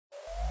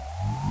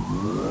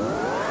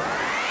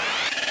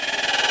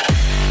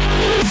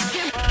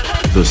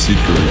The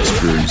Secret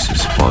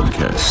Experiences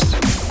Podcast.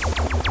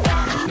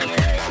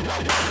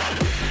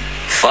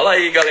 Fala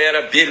aí,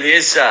 galera,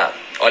 beleza?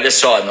 Olha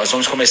só, nós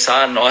vamos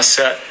começar a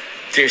nossa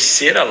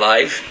terceira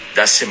live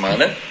da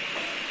semana,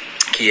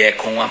 que é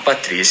com a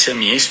Patrícia,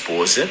 minha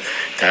esposa,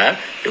 tá?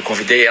 Eu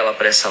convidei ela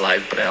para essa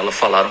live para ela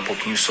falar um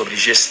pouquinho sobre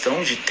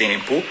gestão de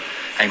tempo,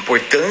 a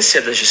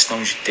importância da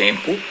gestão de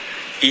tempo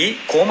e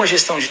como a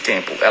gestão de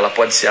tempo ela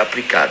pode ser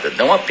aplicada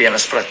não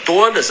apenas para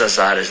todas as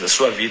áreas da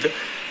sua vida,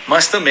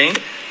 mas também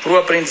para o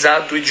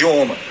aprendizado do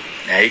idioma,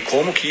 né? E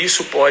como que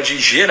isso pode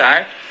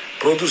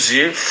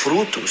produzir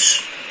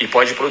frutos e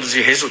pode produzir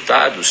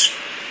resultados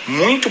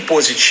muito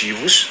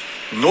positivos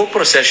no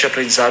processo de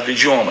aprendizado do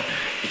idioma.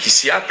 E que,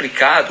 se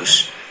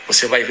aplicados,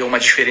 você vai ver uma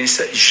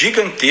diferença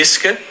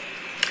gigantesca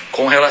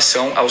com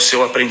relação ao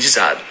seu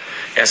aprendizado.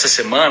 Essa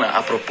semana,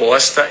 a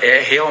proposta é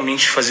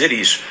realmente fazer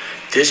isso.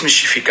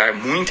 Desmistificar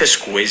muitas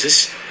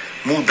coisas,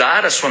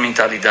 mudar a sua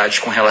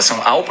mentalidade com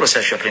relação ao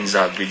processo de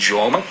aprendizado do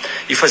idioma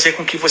e fazer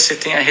com que você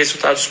tenha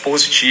resultados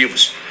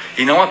positivos.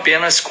 E não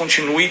apenas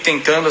continue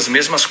tentando as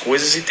mesmas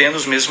coisas e tendo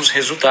os mesmos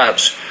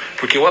resultados.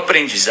 Porque o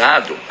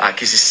aprendizado, a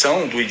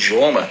aquisição do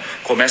idioma,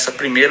 começa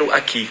primeiro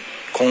aqui,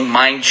 com um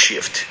mind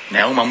shift,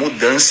 né? Uma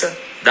mudança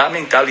da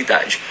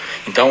mentalidade.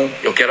 Então,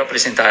 eu quero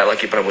apresentar ela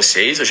aqui para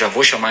vocês, eu já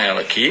vou chamar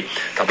ela aqui,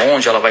 tá bom?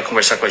 Onde ela vai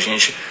conversar com a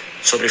gente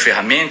sobre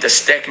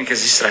ferramentas,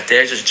 técnicas e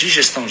estratégias de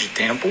gestão de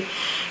tempo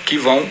que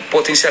vão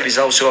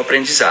potencializar o seu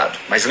aprendizado.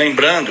 Mas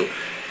lembrando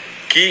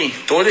que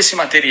todo esse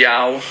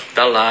material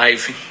da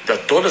live,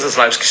 todas as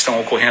lives que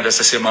estão ocorrendo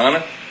essa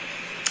semana,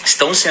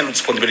 estão sendo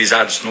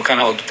disponibilizados no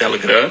canal do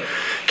Telegram,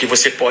 que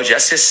você pode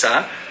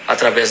acessar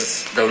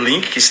através do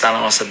link que está na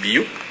nossa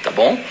bio, tá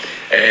bom?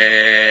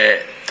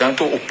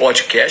 Tanto o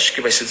podcast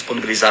que vai ser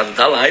disponibilizado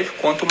da live,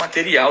 quanto o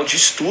material de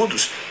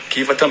estudos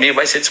que também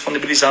vai ser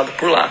disponibilizado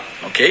por lá,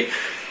 ok?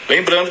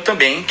 Lembrando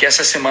também que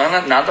essa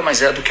semana nada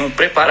mais é do que um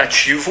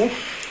preparativo,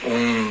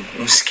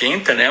 um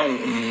esquenta, né?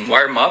 um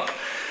warm-up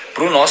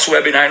para o nosso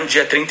webinar no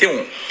dia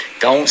 31.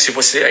 Então, se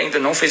você ainda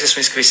não fez a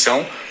sua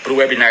inscrição para o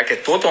webinar, que é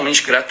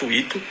totalmente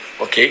gratuito,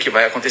 ok? Que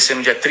vai acontecer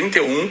no dia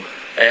 31,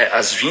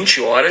 às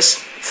 20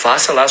 horas,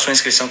 faça lá a sua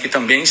inscrição, que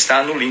também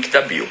está no link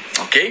da bio,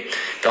 ok?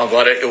 Então,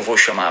 agora eu vou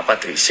chamar a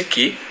Patrícia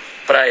aqui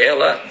para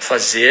ela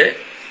fazer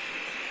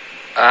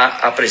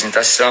a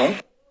apresentação,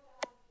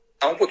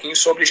 um pouquinho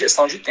sobre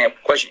gestão de tempo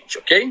com a gente,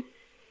 ok?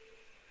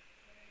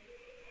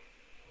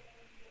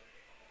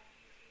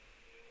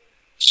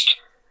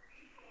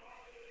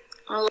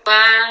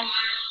 Olá.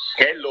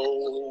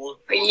 Hello.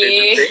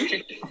 Oiê. Tudo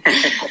bem?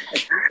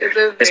 Tudo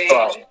bem.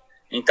 Pessoal,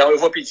 então eu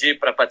vou pedir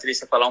para a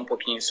Patrícia falar um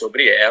pouquinho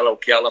sobre ela, o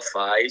que ela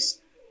faz,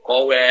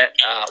 qual é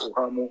o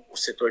ramo, o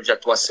setor de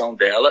atuação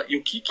dela e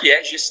o que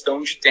é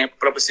gestão de tempo,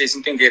 para vocês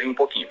entenderem um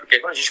pouquinho. Porque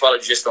quando a gente fala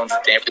de gestão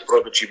de tempo e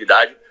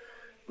produtividade,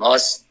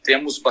 nós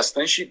temos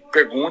bastante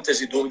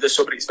perguntas e dúvidas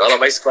sobre isso. Então, ela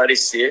vai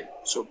esclarecer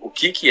sobre o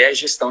que é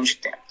gestão de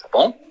tempo, tá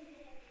bom?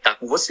 Tá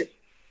com você.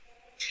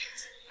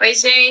 Oi,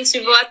 gente,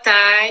 boa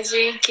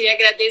tarde. Queria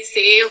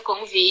agradecer o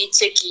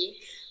convite aqui,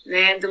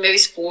 né, do meu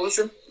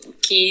esposo,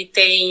 que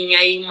tem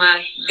aí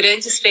uma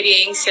grande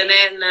experiência,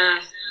 né,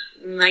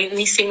 no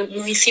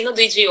ensino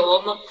do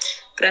idioma.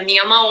 Para mim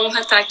é uma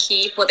honra estar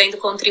aqui, podendo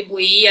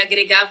contribuir e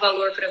agregar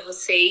valor para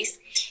vocês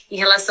em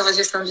relação à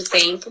gestão de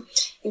tempo.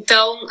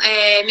 Então,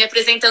 me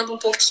apresentando um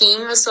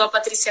pouquinho, eu sou a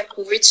Patricia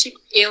Curti,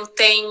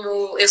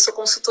 eu sou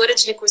consultora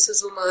de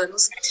recursos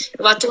humanos,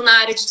 eu atuo na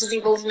área de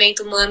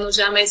desenvolvimento humano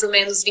já há mais ou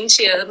menos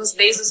 20 anos,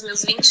 desde os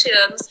meus 20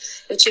 anos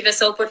eu tive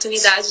essa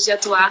oportunidade de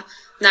atuar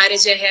na área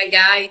de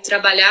RH e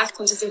trabalhar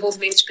com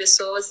desenvolvimento de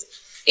pessoas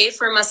e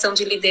formação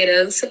de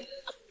liderança.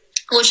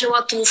 Hoje eu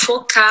atuo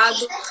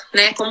focado,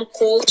 né, como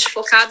coach,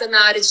 focada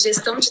na área de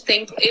gestão de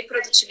tempo e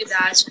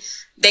produtividade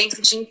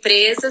dentro de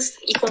empresas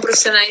e com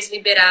profissionais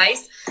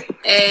liberais.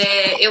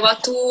 Eu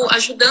atuo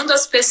ajudando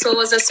as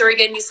pessoas a se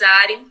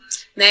organizarem,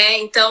 né?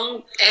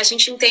 Então, a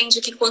gente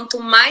entende que quanto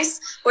mais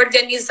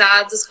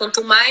organizados,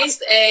 quanto mais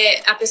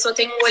a pessoa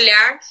tem um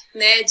olhar,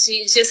 né,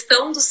 de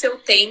gestão do seu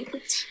tempo,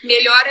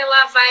 melhor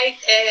ela vai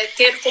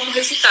ter como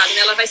resultado,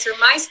 né? Ela vai ser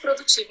mais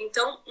produtiva.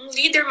 Então, um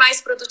líder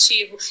mais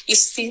produtivo,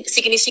 isso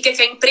significa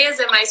que a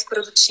empresa é mais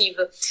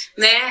produtiva,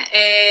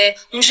 né?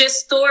 Um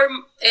gestor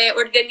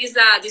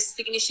organizado, isso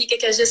significa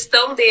que a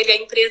gestão dele, a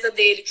empresa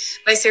dele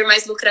vai ser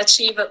mais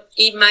lucrativa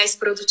e mais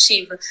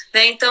produtiva,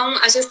 né? Então,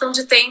 a gestão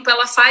de tempo,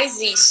 ela faz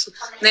isso,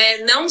 né?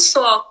 Não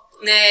só,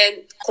 né,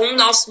 com o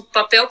nosso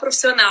papel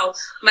profissional,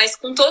 mas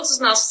com todos os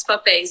nossos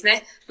papéis,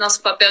 né?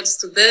 Nosso papel de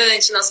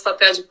estudante, nosso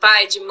papel de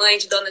pai, de mãe,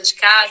 de dona de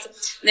casa,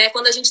 né?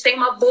 Quando a gente tem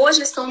uma boa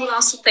gestão do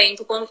nosso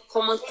tempo,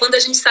 quando a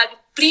gente sabe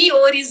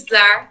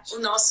priorizar o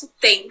nosso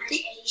tempo,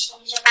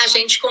 a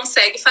gente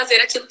consegue fazer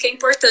aquilo que é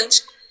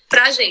importante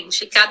pra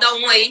gente. Cada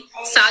um aí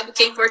sabe o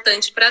que é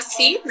importante para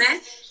si,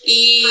 né?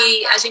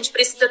 E a gente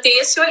precisa ter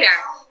esse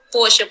olhar.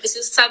 Poxa, eu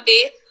preciso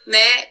saber,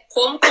 né,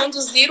 como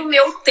conduzir o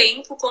meu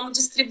tempo, como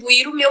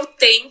distribuir o meu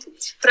tempo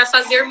para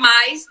fazer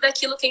mais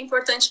daquilo que é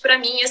importante para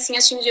mim e assim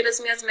atingir as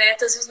minhas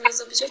metas e os meus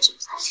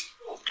objetivos.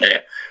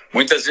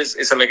 Muitas vezes,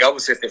 isso é legal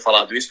você ter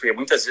falado isso, porque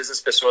muitas vezes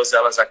as pessoas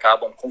elas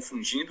acabam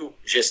confundindo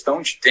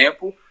gestão de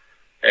tempo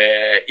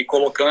e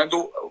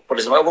colocando, por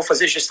exemplo, eu vou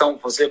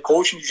fazer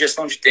coaching de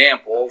gestão de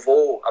tempo, ou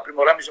vou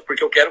aprimorar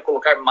porque eu quero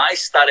colocar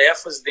mais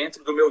tarefas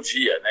dentro do meu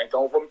dia, né?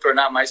 Então eu vou me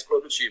tornar mais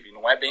produtivo, e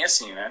não é bem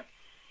assim, né?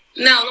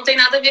 Não tem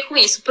nada a ver com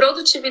isso.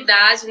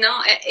 Produtividade,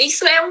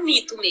 isso é um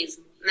mito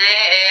mesmo,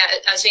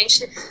 né? A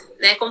gente,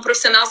 né, como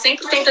profissional,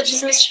 sempre tenta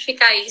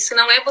desmistificar isso.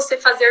 Não é você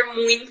fazer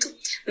muito,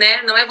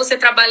 né? Não é você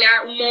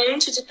trabalhar um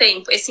monte de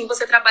tempo. É sim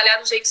você trabalhar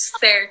do jeito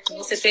certo,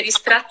 você ter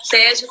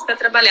estratégias para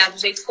trabalhar do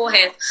jeito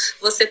correto.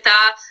 Você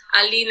tá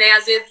ali, né,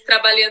 às vezes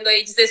trabalhando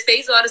aí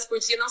 16 horas por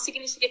dia, não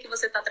significa que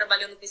você está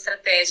trabalhando com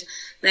estratégia,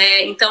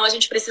 né? Então a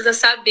gente precisa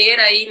saber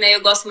aí, né,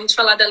 eu gosto muito de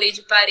falar da lei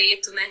de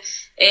Pareto, né?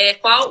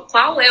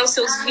 Qual é os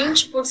seus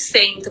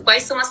 20%?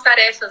 Quais são as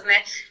tarefas,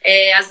 né?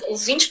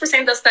 Os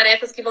 20% das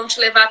tarefas que vão te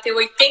levar a ter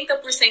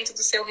 80%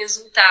 do seu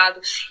resultado.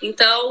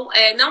 Então,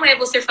 não é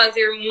você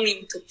fazer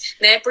muito,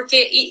 né? Porque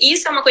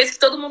isso é uma coisa que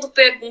todo mundo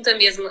pergunta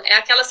mesmo. É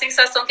aquela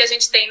sensação que a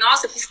gente tem,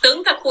 nossa, eu fiz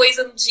tanta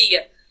coisa no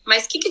dia.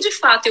 Mas o que de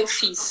fato eu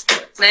fiz,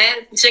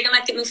 né? Chega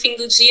no fim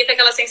do dia com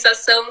aquela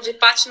sensação de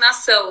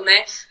patinação,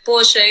 né?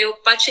 Poxa, eu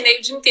patinei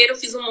o dia inteiro, eu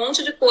fiz um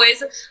monte de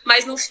coisa,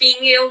 mas no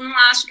fim eu não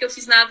acho que eu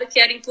fiz nada que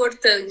era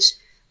importante,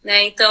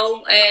 né?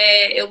 Então,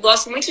 eu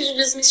gosto muito de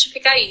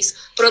desmistificar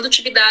isso.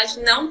 Produtividade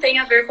não tem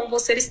a ver com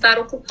você estar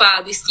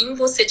ocupado, e sim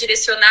você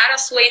direcionar a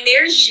sua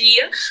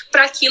energia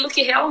para aquilo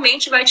que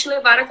realmente vai te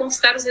levar a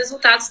conquistar os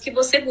resultados que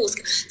você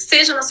busca.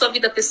 Seja na sua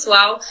vida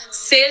pessoal,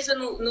 seja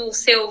no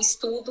seu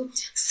estudo,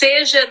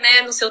 seja,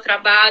 né, no seu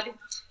trabalho.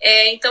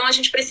 Então, a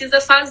gente precisa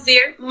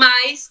fazer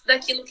mais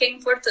daquilo que é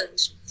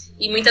importante.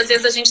 E muitas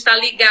vezes a gente está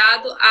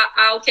ligado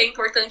ao que é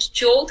importante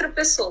de outra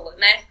pessoa,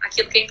 né?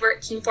 Aquilo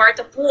que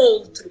importa para o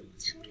outro.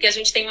 Porque a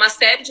gente tem uma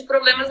série de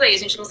problemas aí. A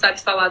gente não sabe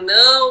falar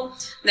não,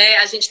 né?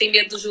 A gente tem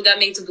medo do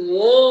julgamento do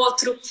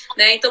outro,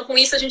 né? Então, com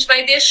isso, a gente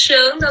vai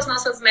deixando as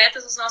nossas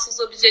metas, os nossos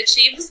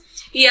objetivos,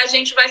 e a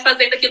gente vai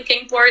fazendo aquilo que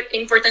é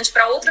importante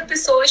para outra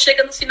pessoa, e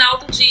chega no final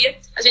do dia,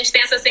 a gente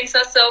tem essa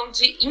sensação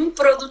de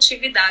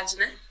improdutividade,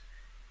 né?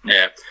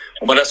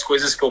 Uma das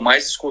coisas que eu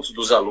mais escuto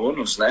dos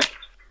alunos, né?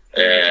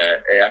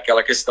 É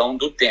aquela questão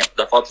do tempo,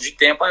 da falta de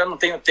tempo. Eu não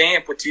tenho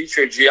tempo,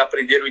 teacher, de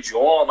aprender o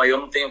idioma, eu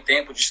não tenho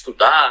tempo de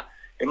estudar,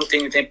 eu não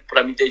tenho tempo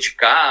para me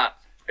dedicar,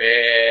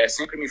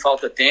 sempre me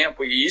falta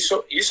tempo, e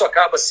isso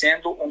acaba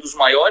sendo um dos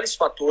maiores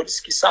fatores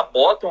que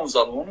sabotam os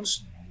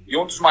alunos e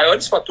um dos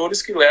maiores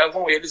fatores que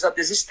levam eles à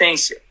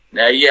desistência,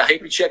 né? E a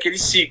repetir aquele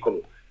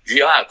ciclo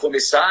de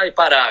começar e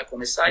parar,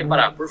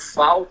 por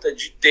falta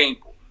de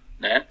tempo,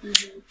 né?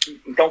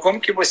 Então, como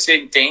que você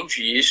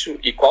entende isso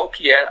e qual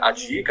que é a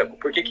dica?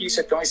 Por que isso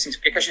é tão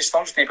essencial? Por que a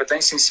gestão de tempo é tão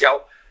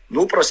essencial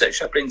no processo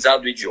de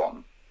aprendizado do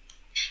idioma?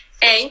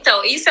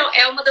 Então, isso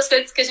é uma das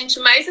coisas que a gente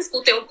mais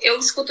escuta. Eu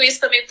escuto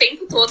isso também o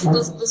tempo todo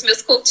dos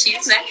meus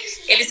coaches, né?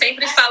 Eles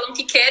sempre falam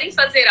que querem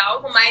fazer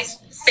algo, mas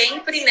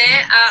sempre,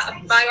 né,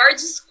 a maior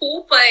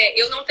desculpa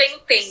eu não tenho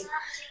tempo.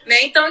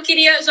 Né? Então eu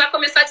queria já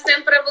começar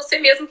dizendo para você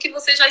mesmo que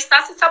você já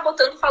está se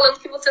sabotando falando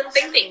que você não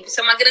tem tempo. Isso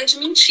é uma grande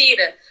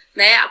mentira,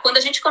 né? Quando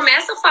a gente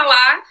começa a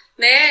falar,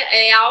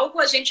 né, algo,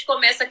 a gente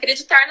começa a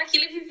acreditar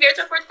naquilo e viver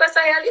de acordo com essa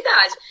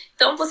realidade.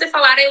 Então, você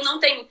falar eu não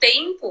tenho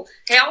tempo,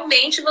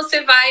 realmente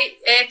você vai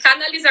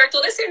canalizar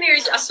toda essa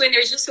energia, a sua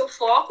energia, o seu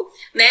foco,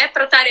 né,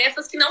 para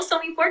tarefas que não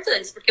são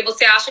importantes, porque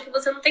você acha que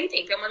você não tem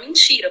tempo. É uma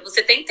mentira,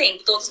 você tem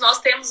tempo. Todos nós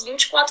temos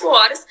 24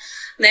 horas,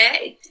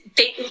 né,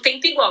 tem um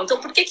tempo igual.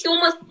 Então, por que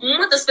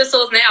uma das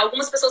pessoas, né,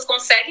 algumas pessoas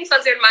conseguem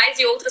fazer mais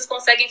e outras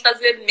conseguem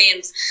fazer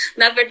menos?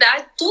 Na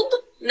verdade,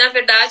 tudo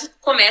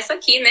começa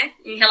aqui, né,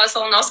 em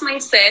relação ao nosso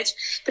mindset.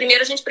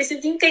 Primeiro, a gente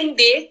precisa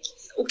entender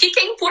o que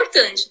é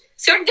importante.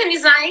 Se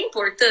organizar é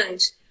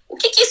importante, o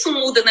que isso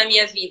muda na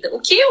minha vida?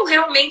 O que eu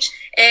realmente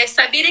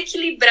saber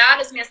equilibrar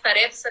as minhas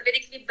tarefas, saber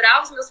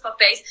equilibrar os meus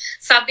papéis,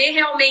 saber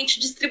realmente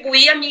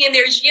distribuir a minha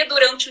energia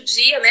durante o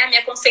dia, né, a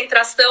minha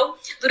concentração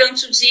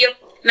durante o dia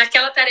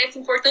naquela tarefa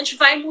importante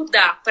vai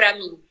mudar para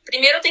mim.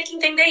 Primeiro eu tenho que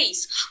entender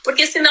isso,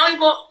 porque senão eu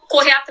vou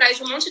correr atrás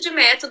de um monte de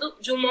método,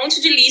 de um monte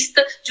de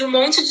lista, de um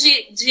monte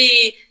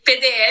de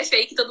PDF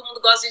aí que todo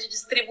mundo gosta de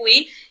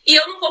distribuir, e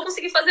eu não vou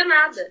conseguir fazer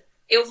nada.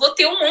 Eu vou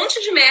ter um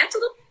monte de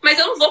método, mas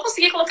eu não vou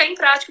conseguir colocar em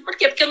prática. Por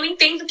quê? Porque eu não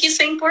entendo que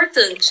isso é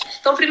importante.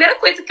 Então, a primeira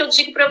coisa que eu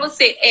digo para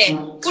você é,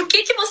 por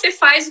que você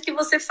faz o que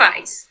você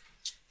faz?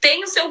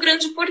 Tem o seu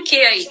grande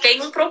porquê aí,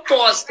 tem um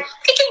propósito.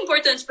 O que é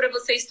importante para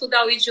você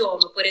estudar o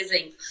idioma, por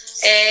exemplo?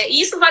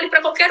 E isso vale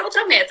para qualquer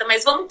outra meta,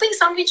 mas vamos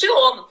pensar no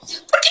idioma.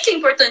 Por que é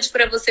importante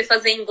para você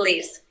fazer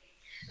inglês?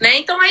 Né?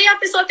 Então aí a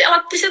pessoa ela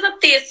precisa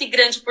ter esse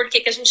grande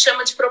porquê que a gente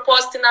chama de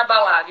propósito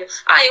inabalável.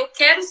 Eu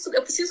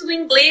preciso do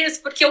inglês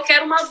porque eu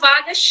quero uma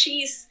vaga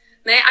X.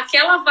 Né?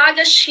 Aquela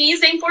vaga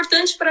X é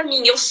importante para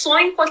mim, eu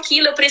sonho com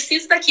aquilo, eu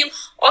preciso daquilo.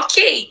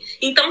 Ok,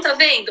 então tá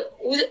vendo?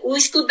 O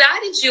estudar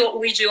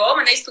o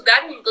idioma, né?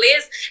 Estudar o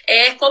inglês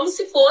é como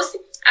se fosse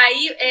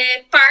aí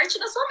parte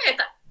da sua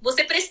meta.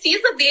 Você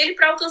precisa dele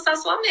para alcançar a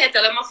sua meta.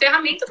 Ela é uma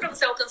ferramenta para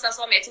você alcançar a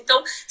sua meta.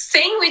 Então,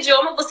 sem o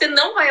idioma, você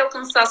não vai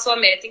alcançar a sua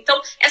meta.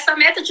 Então, essa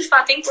meta, de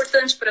fato, é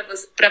importante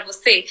para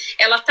você.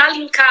 Ela está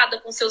linkada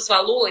com seus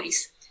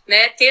valores,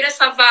 né? Ter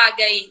essa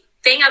vaga aí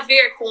tem a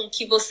ver com o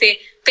que você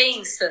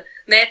pensa,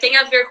 né? Tem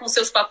a ver com os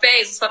seus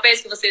papéis, os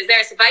papéis que você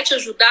exerce, vai te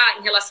ajudar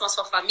em relação à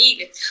sua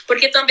família,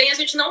 porque também a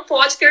gente não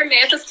pode ter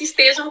metas que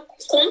estejam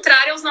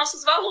contrárias aos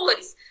nossos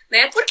valores,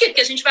 né? Por quê?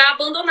 Porque a gente vai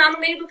abandonar no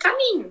meio do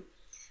caminho,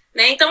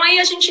 né? Então aí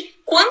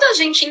quando a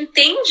gente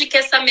entende que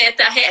essa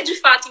meta é de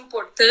fato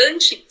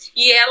importante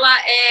e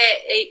ela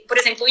por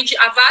exemplo,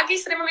 a vaga é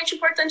extremamente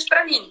importante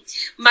para mim,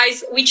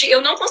 mas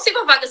eu não consigo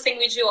a vaga sem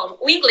o idioma.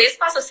 O inglês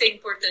passa a ser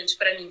importante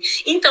para mim.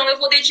 Então eu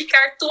vou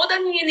dedicar toda a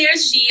minha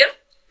energia,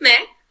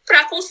 né,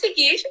 para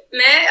conseguir,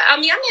 né, a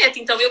minha meta.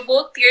 Então eu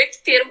vou ter que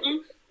ter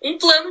um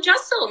plano de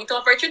ação. Então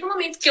a partir do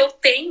momento que eu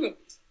tenho,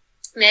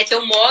 né, que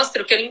eu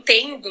mostro, que eu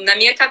entendo na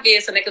minha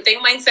cabeça, né, que eu tenho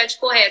um mindset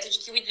correto de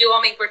que o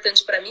idioma é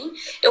importante para mim,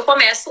 eu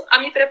começo a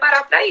me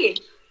preparar para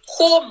ele.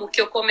 Como que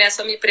eu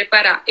começo a me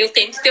preparar? Eu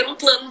tenho que ter um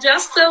plano de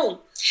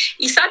ação.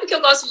 E sabe o que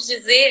eu gosto de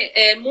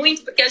dizer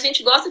muito? Porque a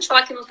gente gosta de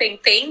falar que não tem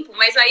tempo,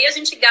 mas aí a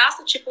gente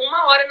gasta tipo 1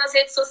 hora nas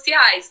redes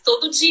sociais,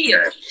 todo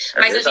dia.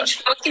 Mas verdade. A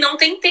gente fala que não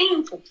tem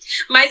tempo.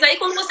 Mas aí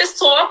quando você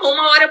soma 1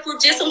 hora por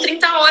dia, são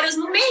 30 horas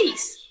no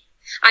mês.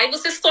 Aí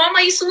você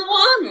soma isso no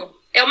ano.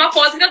 É uma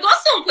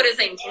pós-graduação, por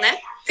exemplo, né?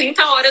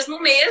 30 horas no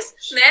mês,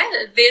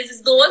 né?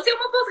 Vezes 12 é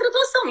uma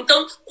pós-graduação.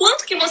 Então,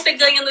 quanto que você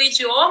ganha no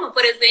idioma,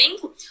 por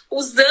exemplo,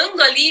 usando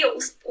ali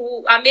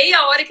a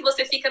meia hora que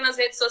você fica nas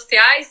redes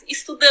sociais,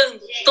 estudando,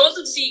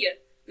 todo dia,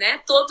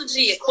 né? Todo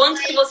dia.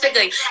 Quanto que você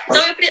ganha?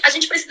 Então, a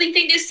gente precisa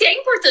entender se é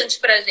importante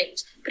pra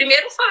gente.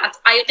 Primeiro fato.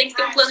 Aí eu tenho que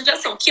ter um plano de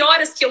ação. Que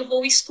horas que eu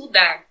vou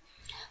estudar?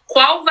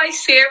 Qual vai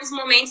ser os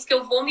momentos que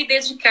eu vou me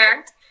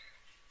dedicar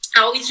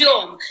ao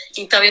idioma?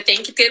 Então, eu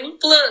tenho que ter um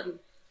plano,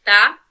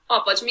 tá? Ó,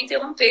 pode me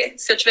interromper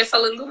se eu estiver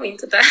falando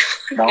muito, tá?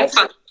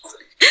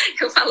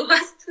 Eu falo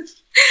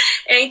bastante.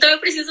 Então, eu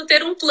preciso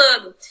ter um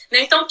plano, né?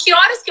 Então, que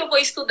horas que eu vou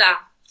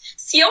estudar?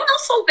 Se eu não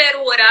souber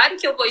o horário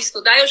que eu vou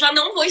estudar, eu já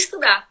não vou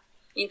estudar,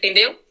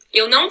 entendeu?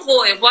 Eu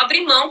vou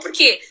abrir mão. Por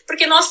quê?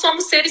 Porque nós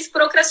somos seres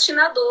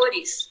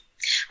procrastinadores.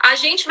 A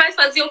gente vai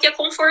fazer o que é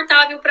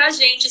confortável pra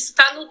gente. Isso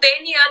tá no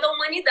DNA da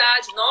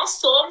humanidade. Nós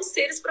somos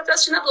seres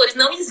procrastinadores.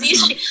 Não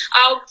existe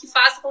algo que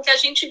faça com que a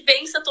gente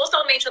vença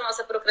totalmente a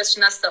nossa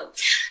procrastinação,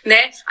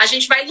 né? A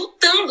gente vai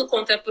lutando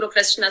contra a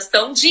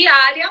procrastinação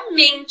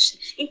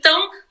diariamente.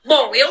 Então,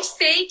 bom, eu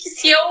sei que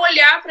se eu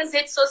olhar para as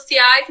redes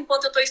sociais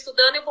enquanto eu tô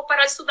estudando, eu vou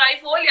parar de estudar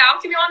e vou olhar o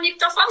que meu amigo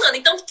tá falando.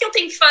 Então, o que eu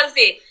tenho que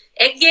fazer?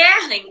 É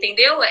guerra,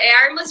 entendeu? É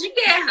armas de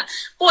guerra.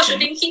 Poxa, eu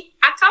tenho que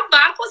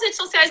acabar com as redes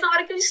sociais na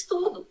hora que eu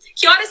estudo.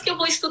 Que horas que eu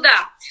vou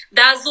estudar?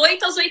 Das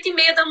 8 às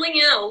 8h30 da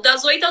manhã, ou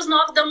das 8 às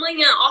 9 da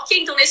manhã. Ok,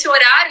 então nesse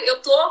horário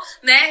eu tô,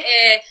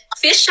 né,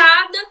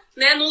 fechada,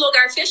 né, num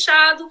lugar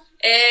fechado,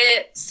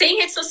 sem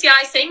redes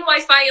sociais, sem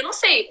Wi-Fi, eu não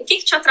sei. O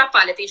que te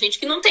atrapalha? Tem gente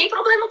que não tem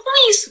problema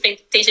com isso,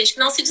 tem gente que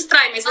não se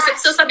distrai, mas você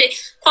precisa saber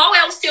qual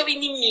é o seu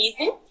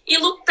inimigo e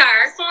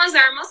lutar com as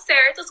armas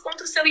certas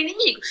contra o seu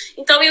inimigo.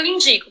 Então eu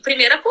indico,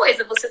 primeira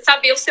coisa, você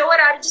saber o seu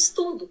horário de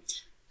estudo.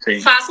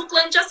 Sim. Faça um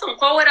plano de ação.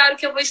 Qual horário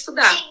que eu vou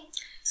estudar?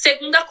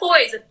 Segunda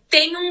coisa,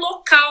 tenha um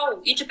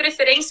local, e de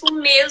preferência o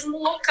mesmo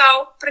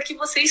local para que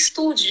você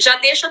estude. Já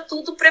deixa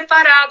tudo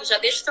preparado, já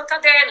deixa o seu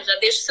caderno, já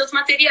deixa os seus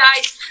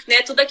materiais,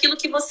 né? Tudo aquilo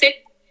que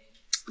você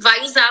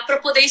vai usar para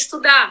poder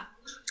estudar.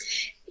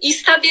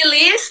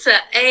 Estabeleça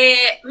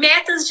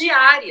metas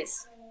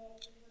diárias.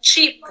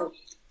 Tipo,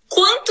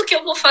 quanto que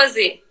eu vou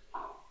fazer?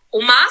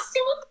 O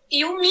máximo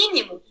e o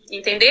mínimo,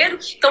 entenderam?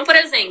 Então, por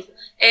exemplo,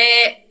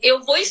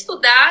 eu vou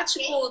estudar,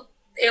 tipo,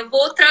 eu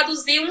vou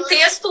traduzir um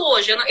texto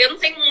hoje. Eu não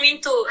tenho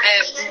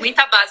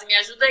muita base, me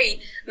ajuda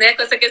aí, né,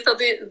 com essa questão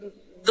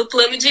do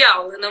plano de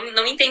aula.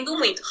 Não entendo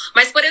muito.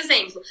 Mas, por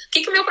exemplo, o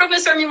que o meu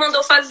professor me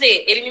mandou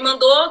fazer? Ele me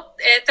mandou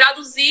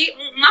traduzir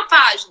uma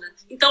página.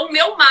 Então, o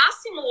meu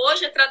máximo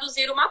hoje é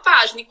traduzir uma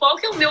página. E qual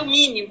que é o meu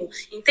mínimo?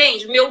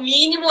 Entende? O meu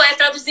mínimo é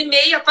traduzir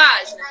meia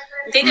página.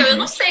 Entendeu? Eu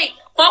não sei.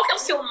 Qual que é o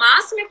seu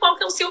máximo e qual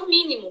que é o seu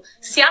mínimo?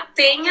 Se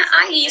atenha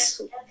a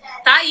isso,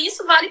 tá?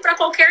 Isso vale para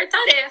qualquer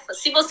tarefa.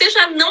 Se você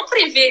já não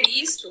prever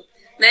isso,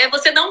 né,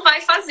 você não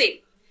vai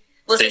fazer.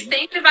 Você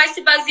sempre vai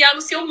se basear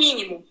no seu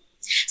mínimo.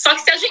 Só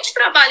que se a gente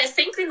trabalha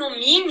sempre no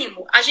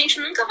mínimo, a gente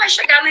nunca vai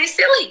chegar na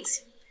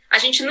excelência. A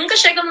gente nunca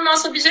chega no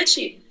nosso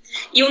objetivo.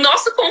 E o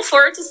nosso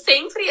conforto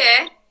sempre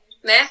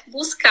né,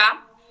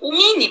 buscar o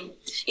mínimo.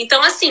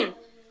 Então, assim,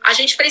 a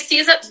gente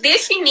precisa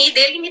definir,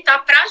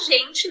 delimitar pra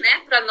gente,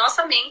 né, pra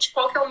nossa mente,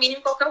 qual que é o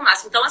mínimo e qual que é o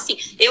máximo. Então, assim,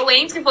 eu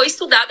entro e vou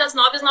estudar das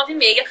 9 às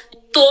 9h30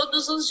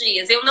 todos os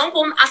dias. Eu não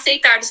vou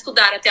aceitar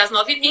estudar até as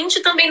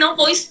 9h20, também não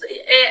vou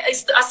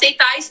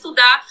aceitar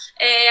estudar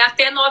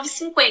até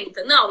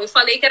 9h50. Não, eu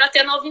falei que era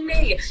até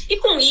 9h30. E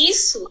com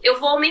isso, eu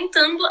vou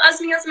aumentando as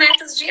minhas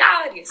metas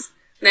diárias,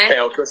 né?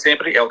 É o que eu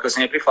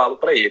sempre falo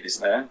para eles,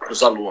 né, para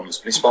os alunos,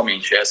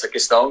 principalmente, essa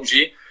questão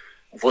de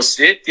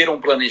você ter um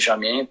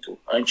planejamento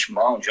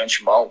de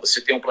antemão, você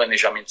ter um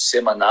planejamento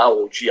semanal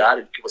ou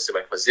diário do que você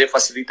vai fazer,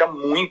 facilita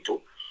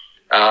muito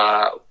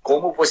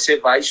como você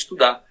vai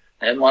estudar.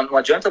 Né? Não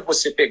adianta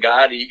você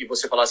pegar e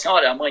você falar assim,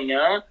 olha,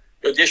 amanhã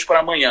eu deixo para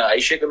amanhã.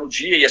 Aí chega no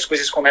dia e as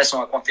coisas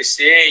começam a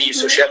acontecer e o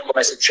seu chefe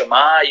começa a te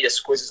chamar e as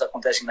coisas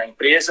acontecem na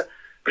empresa,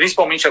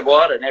 principalmente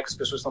agora, né, que as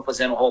pessoas estão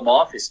fazendo home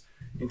office.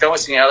 Então,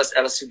 assim,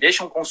 elas se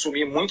deixam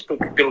consumir muito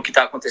pelo que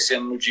está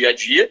acontecendo no dia a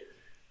dia,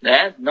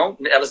 né?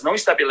 Elas não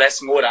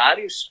estabelecem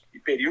horários e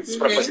períodos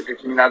para fazer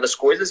determinadas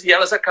coisas e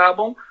elas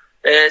acabam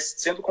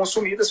sendo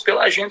consumidas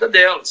pela agenda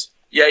delas.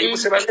 E aí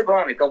você vai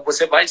levando, então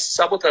você vai se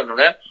sabotando,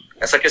 né?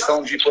 Essa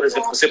questão de, por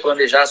exemplo, você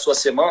planejar a sua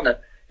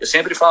semana, eu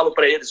sempre falo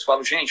para eles,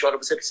 gente, olha,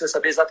 você precisa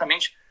saber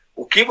exatamente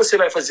o que você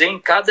vai fazer em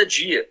cada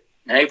dia,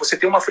 né? E você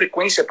tem uma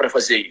frequência para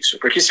fazer isso,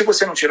 porque se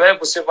você não tiver,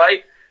 você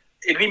vai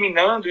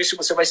eliminando isso,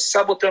 você vai se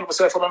sabotando,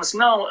 você vai falando assim,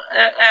 não,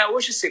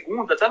 hoje é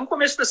segunda, tá no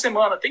começo da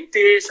semana, tem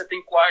terça,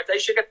 tem quarta, aí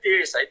chega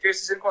terça, aí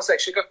terça você não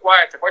consegue, chega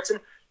quarta você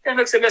não...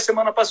 Entendeu que você vê a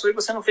semana passou e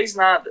você não fez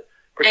nada,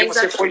 porque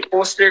você foi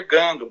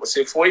postergando,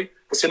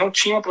 você não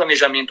tinha um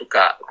planejamento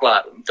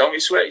claro, então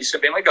isso é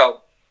bem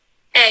legal.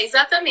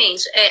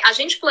 Exatamente. A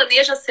gente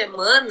planeja a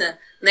semana,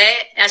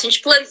 né?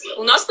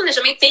 O nosso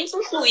planejamento tem que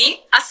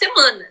incluir a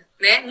semana,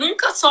 né?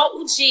 Nunca só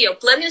o dia. O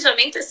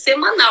planejamento é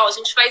semanal. A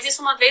gente faz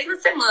isso uma vez na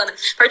semana.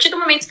 A partir do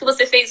momento que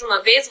você fez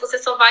uma vez, você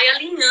só vai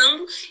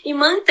alinhando e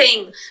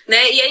mantendo,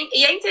 né?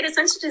 E é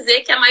interessante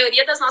dizer que a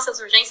maioria das nossas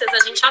urgências a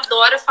gente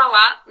adora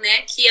falar,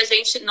 né? Que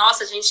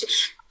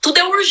tudo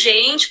é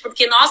urgente,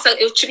 porque, nossa,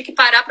 eu tive que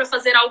parar para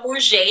fazer algo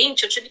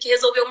urgente, eu tive que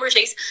resolver uma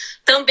urgência.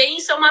 Também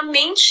isso é uma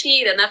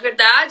mentira. Na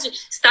verdade,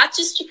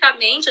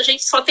 estatisticamente, a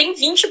gente só tem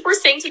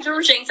 20% de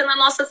urgência na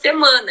nossa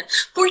semana.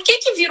 Por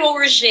que virou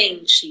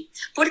urgente?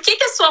 Por que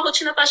a sua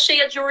rotina está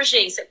cheia de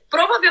urgência?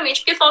 Provavelmente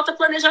porque falta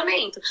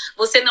planejamento.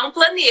 Você não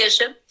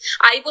planeja,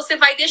 aí você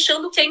vai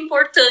deixando o que é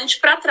importante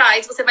para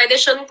trás,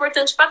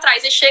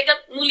 e chega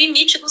no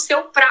limite do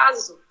seu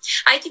prazo.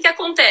 Aí o que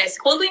acontece?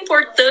 Quando o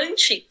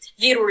importante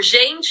vira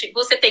urgente,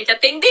 você tem que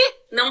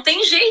atender. Não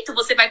tem jeito,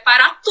 você vai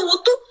parar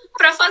tudo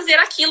para fazer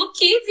aquilo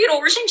que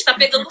virou urgente. Tá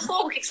pegando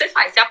fogo, o que você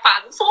faz? Você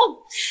apaga o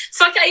fogo.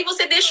 Só que aí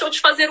você deixou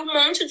de fazer um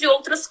monte de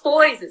outras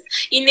coisas.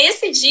 E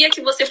nesse dia que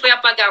você foi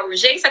apagar a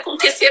urgência,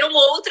 aconteceram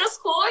outras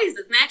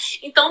coisas, né?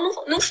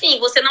 Então, no fim,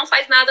 você não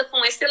faz nada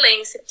com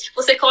excelência.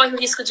 Você corre o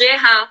risco de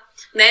errar,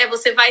 né?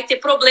 Você vai ter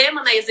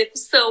problema na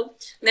execução,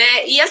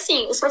 né? E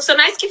assim, os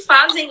profissionais que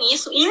fazem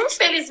isso,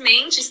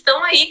 infelizmente,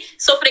 estão aí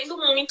sofrendo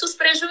muitos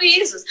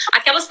prejuízos.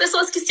 Aquelas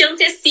pessoas que se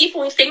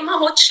antecipam e têm uma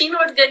rotina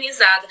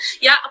organizada.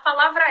 E a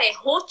palavra é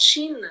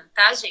rotina,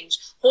 tá, gente?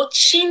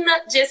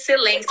 Rotina de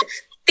excelência.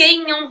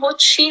 Tenham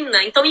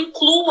rotina, então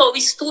inclua o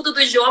estudo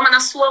do idioma na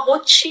sua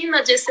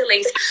rotina de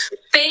excelência.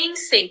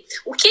 Pensem,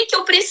 o que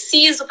eu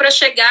preciso para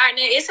chegar,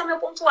 né? Esse é o meu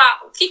ponto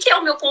A. O que é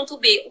o meu ponto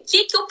B? O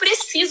que eu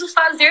preciso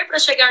fazer para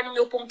chegar no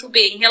meu ponto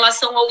B em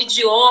relação ao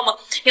idioma,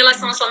 em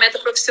relação à sua meta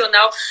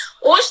profissional?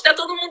 Hoje está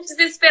todo mundo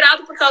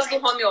desesperado por causa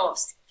do home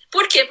office.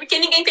 Por quê? Porque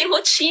ninguém tem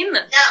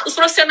rotina. Os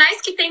profissionais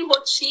que têm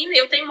rotina,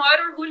 eu tenho o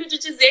maior orgulho de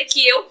dizer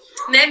que eu,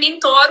 né,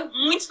 mentoro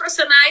muitos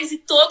profissionais e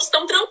todos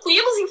estão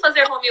tranquilos em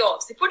fazer home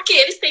office. Porque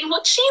eles têm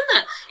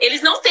rotina.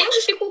 Eles não têm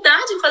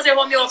dificuldade em fazer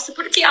home office,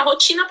 porque a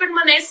rotina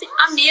permanece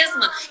a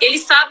mesma.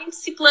 Eles sabem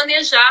se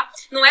planejar.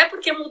 Não é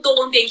porque mudou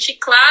o ambiente.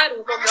 Claro,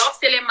 o home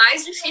office ele é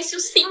mais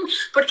difícil, sim,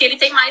 porque ele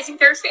tem mais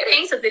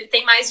interferências, ele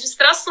tem mais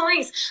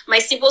distrações.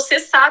 Mas se você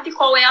sabe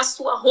qual é a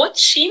sua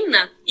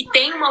rotina e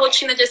tem uma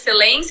rotina de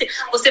excelência,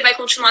 você vai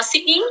continuar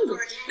seguindo,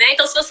 né?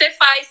 Então, se você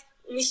faz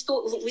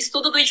o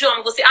estudo do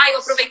idioma, eu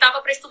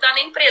aproveitava para estudar na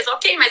empresa,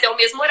 ok, mas é o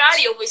mesmo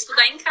horário, eu vou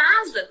estudar em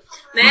casa,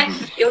 né?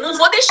 Eu não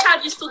vou deixar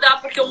de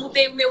estudar porque eu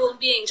mudei o meu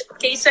ambiente,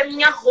 porque isso é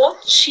minha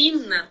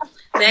rotina,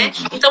 né?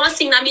 Então,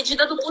 assim, na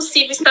medida do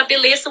possível,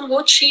 estabeleçam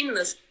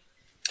rotinas.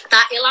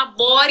 Tá?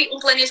 Elabore um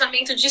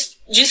planejamento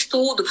de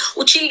estudo.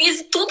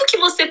 Utilize tudo que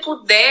você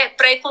puder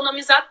para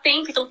economizar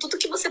tempo. Então, tudo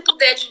que você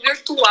puder de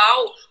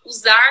virtual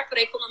usar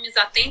para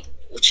economizar tempo,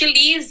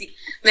 utilize,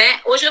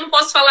 né? Hoje eu não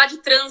posso falar de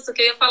trânsito,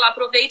 que eu ia falar,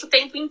 aproveita o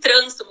tempo em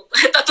trânsito.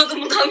 Tá todo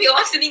mundo home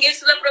office e ninguém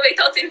precisa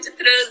aproveitar o tempo de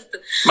trânsito.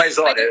 Mas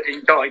olha,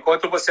 então,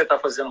 enquanto você está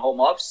fazendo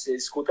home office, você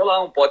escuta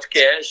lá um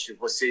podcast,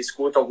 você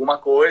escuta alguma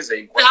coisa.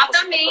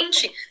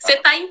 Exatamente. Você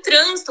tá em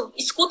trânsito,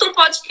 escuta um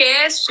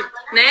podcast,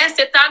 né?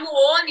 Você tá no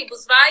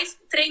ônibus, vai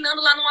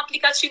treinando lá num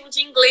aplicativo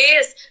de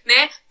inglês,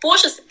 né?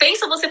 Poxa,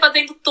 pensa você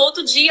fazendo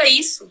todo dia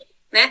isso.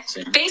 Né?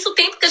 Pensa o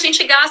tempo que a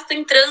gente gasta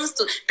em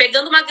trânsito.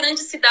 Pegando uma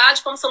grande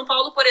cidade como São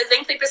Paulo, por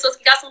exemplo, tem pessoas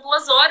que gastam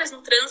 2 horas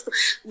no trânsito,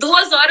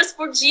 2 horas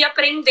por dia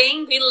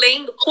aprendendo e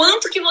lendo.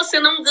 Quanto que você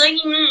não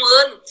ganha em um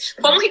ano?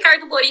 Como o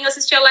Ricardo Borinho,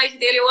 assisti a live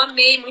dele, eu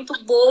amei, muito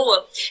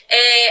boa.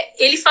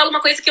 Ele fala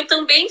uma coisa que eu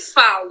também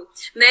falo,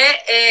 né?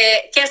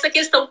 Que é essa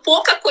questão,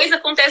 pouca coisa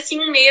acontece em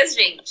um mês,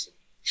 gente,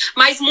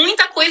 mas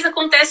muita coisa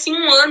acontece em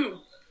um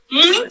ano.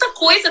 Muita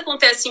coisa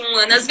acontece em um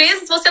ano. Às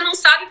vezes você não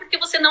sabe porque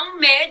você não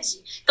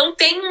mede. Então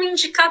tem um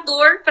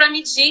indicador para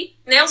medir,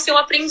 né, o seu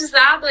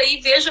aprendizado aí.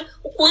 Veja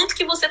o quanto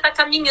que você está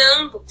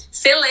caminhando.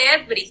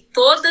 Celebre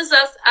todas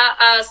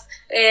as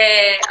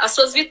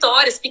suas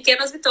vitórias,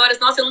 pequenas vitórias.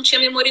 Nossa, eu não tinha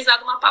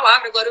memorizado uma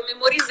palavra, agora eu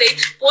memorizei.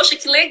 Poxa,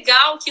 que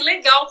legal,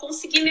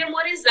 consegui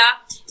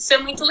memorizar. Isso é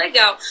muito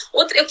legal.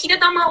 Eu queria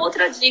dar uma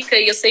outra dica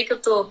aí. Eu sei que eu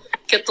tô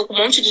com um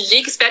monte de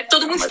dicas, espero que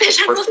todo mundo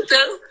esteja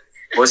anotando.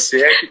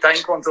 Você é que está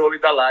em controle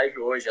da live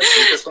hoje. As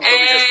dicas são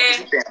sobre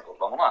gestão de tempo.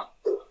 Vamos lá.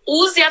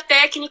 Use a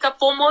técnica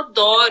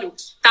Pomodoro,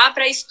 tá?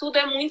 Para estudo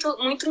é muito,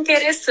 muito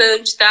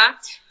interessante, tá?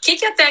 O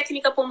que é a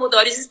técnica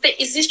Pomodoro?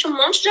 Existe um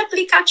monte de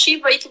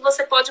aplicativo aí que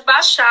você pode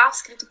baixar,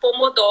 escrito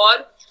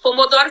Pomodoro.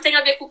 Pomodoro tem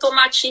a ver com o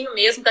tomatinho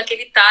mesmo,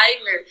 daquele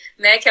timer,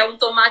 né? Que é um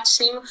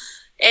tomatinho.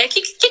 O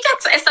que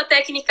essa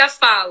técnica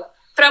fala?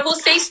 Para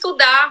você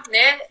estudar,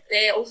 né?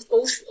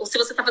 Ou se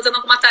você está fazendo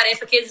alguma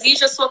tarefa que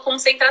exige a sua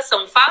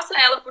concentração, faça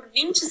ela por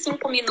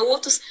 25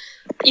 minutos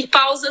e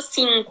pausa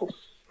 5.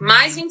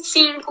 Mais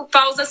 25,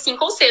 pausa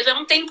 5. Ou seja, é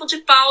um tempo de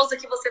pausa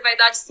que você vai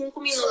dar de 5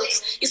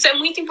 minutos. Isso é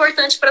muito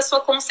importante para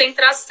sua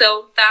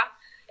concentração, tá?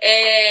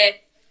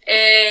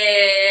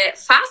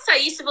 Faça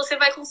isso e você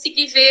vai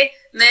conseguir ver,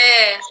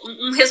 né,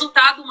 um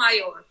resultado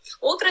maior.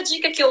 Outra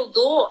dica que eu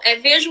dou é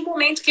veja o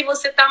momento que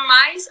você está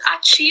mais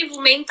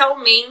ativo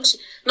mentalmente.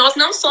 Nós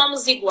não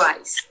somos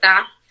iguais,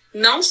 tá?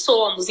 Não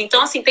somos.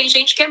 Então, assim, tem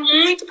gente que é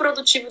muito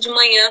produtivo de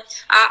manhã.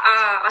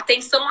 A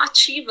atenção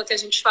ativa, que a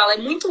gente fala, é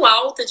muito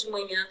alta de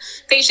manhã.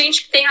 Tem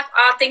gente que tem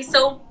a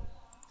atenção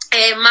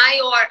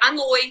maior à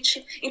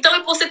noite.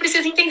 Então, você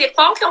precisa entender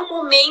qual que é o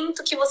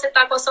momento que você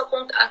está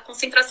com a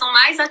concentração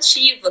mais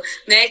ativa,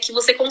 né? Que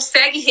você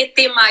consegue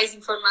reter mais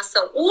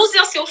informação. Use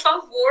a seu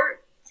favor.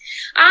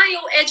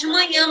 É de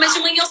manhã, mas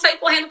de manhã eu saio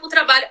correndo pro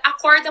trabalho.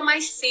 Acorda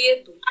mais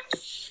cedo.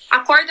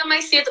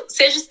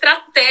 Seja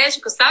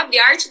estratégico, sabe?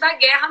 Arte da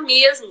guerra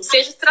mesmo.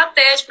 Seja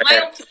estratégico. Não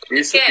é o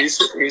que você quer.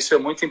 Isso é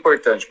muito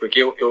importante, porque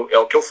é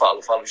o que eu falo.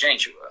 Eu falo,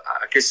 gente,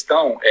 a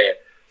questão é...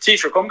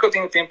 Teacher, como que eu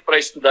tenho tempo para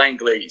estudar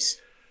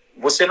inglês?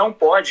 Você não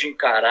pode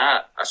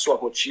encarar a sua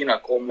rotina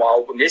como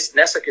algo,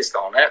 nessa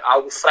questão, né?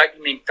 Algo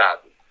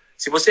fragmentado.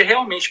 Se você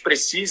realmente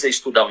precisa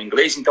estudar o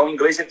inglês, então o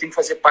inglês ele tem que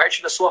fazer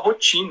parte da sua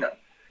rotina,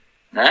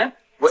 né?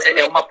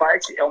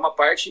 É uma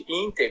parte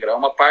íntegra, é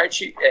uma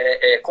parte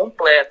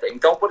completa.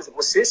 Então, por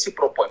exemplo, você se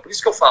propõe. Por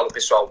isso que eu falo,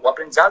 pessoal, o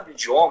aprendizado do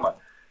idioma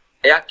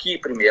é aqui,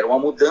 primeiro, uma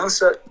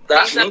mudança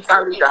da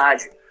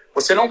mentalidade.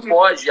 Você não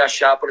pode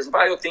achar, por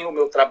exemplo, eu tenho o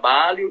meu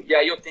trabalho e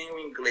aí eu tenho o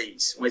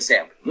inglês, um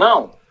exemplo.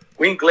 Não,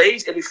 o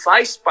inglês, ele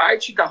faz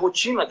parte da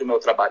rotina do meu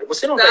trabalho.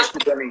 Você não está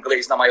estudando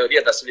inglês, na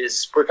maioria das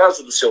vezes, por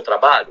causa do seu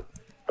trabalho,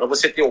 para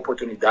você ter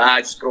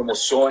oportunidades,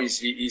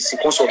 promoções e se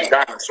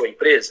consolidar na sua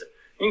empresa?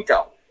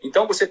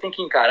 Então você tem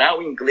que encarar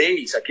o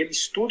inglês, aquele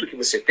estudo que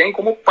você tem,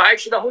 como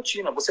parte da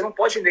rotina. Você não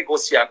pode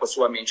negociar com a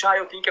sua mente.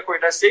 Eu tenho que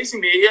acordar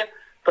 6h30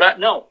 para...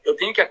 Não, eu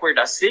tenho que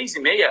acordar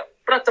 6h30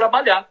 para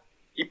trabalhar.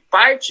 E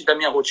parte da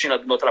minha rotina,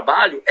 do meu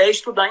trabalho, é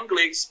estudar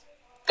inglês.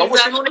 Então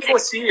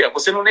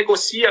você não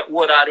negocia o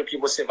horário que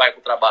você vai para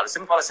o trabalho. Você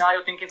não fala assim,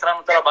 eu tenho que entrar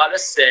no trabalho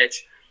às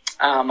 7.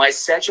 Mas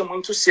 7 é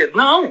muito cedo.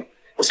 Não,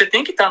 você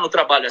tem que estar no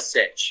trabalho às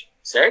 7,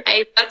 certo? É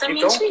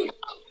exatamente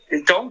isso.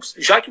 Então,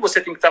 já que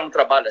você tem que estar no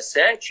trabalho às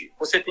 7,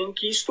 você tem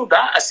que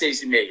estudar às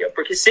 6h30,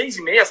 porque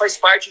 6h30 faz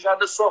parte já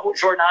da sua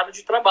jornada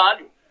de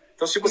trabalho.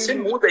 Então, se você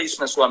muda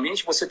isso na sua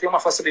mente, você tem uma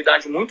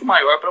facilidade muito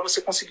maior para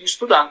você conseguir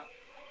estudar.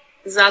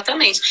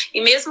 Exatamente. E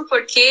mesmo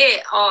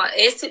porque,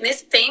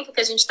 nesse tempo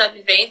que a gente está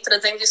vivendo,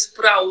 trazendo isso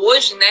para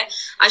hoje, né?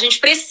 A gente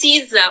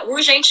precisa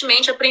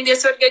urgentemente aprender a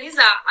se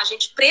organizar. A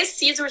gente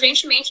precisa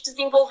urgentemente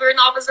desenvolver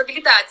novas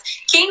habilidades.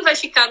 Quem vai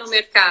ficar no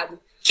mercado?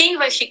 Quem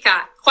vai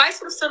ficar? Quais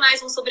profissionais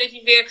vão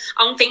sobreviver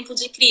a um tempo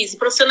de crise?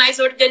 Profissionais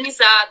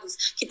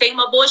organizados, que têm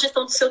uma boa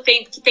gestão do seu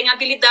tempo, que têm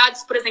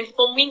habilidades, por exemplo,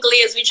 como o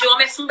inglês. O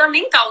idioma é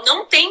fundamental.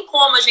 Não tem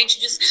como a gente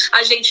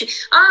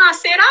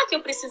será que eu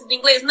preciso do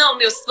inglês? Não,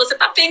 se você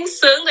está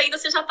pensando ainda,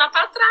 você já está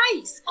para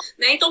trás,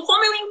 né? Então,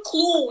 como eu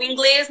incluo o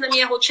inglês na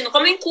minha rotina?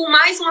 Como eu incluo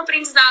mais um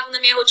aprendizado na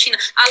minha rotina?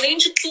 Além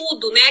de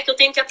tudo, né, que eu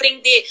tenho que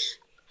aprender...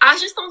 A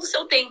gestão do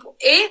seu tempo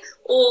e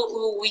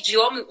o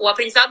idioma, o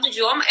aprendizado do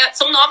idioma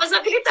são novas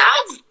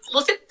habilidades.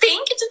 Você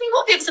tem que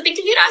desenvolver, você tem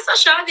que virar essa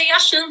chave aí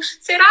achando,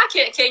 será que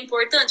é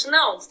importante?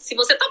 Não, se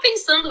você está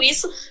pensando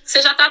isso, você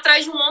já está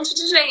atrás de um monte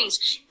de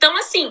gente. Então,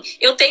 assim,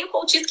 eu tenho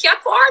coaches que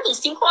acordam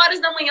 5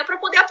 horas da manhã para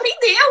poder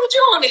aprender o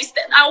idioma.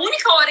 A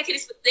única hora que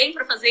eles têm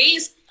para fazer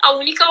isso, a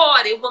única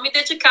hora, eu vou me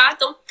dedicar.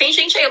 Então, tem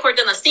gente aí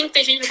acordando às 5,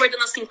 tem gente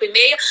acordando às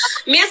 5h30,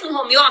 mesmo em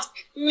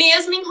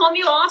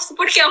home office,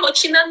 porque a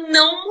rotina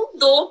não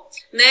mudou,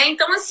 né?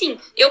 Então, assim,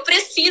 eu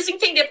preciso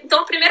entender.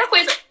 Então, a primeira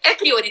coisa, é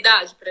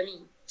prioridade para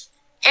mim?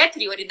 é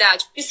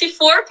prioridade? Porque se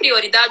for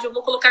prioridade, eu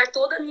vou colocar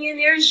toda a minha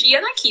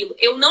energia naquilo.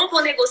 Eu não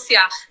vou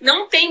negociar.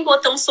 Não tem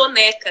botão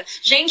soneca.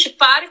 Gente,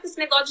 para com esse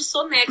negócio de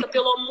soneca,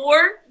 pelo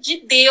amor de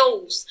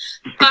Deus.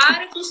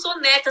 Para com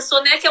soneca.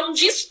 Soneca é um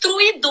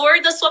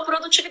destruidor da sua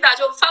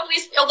produtividade. Eu falo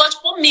isso, eu gosto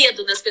de pôr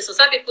medo nas pessoas,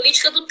 sabe? É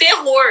política do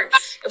terror.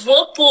 Eu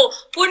vou pôr.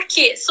 Por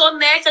quê?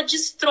 Soneca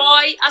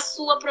destrói a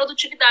sua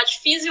produtividade,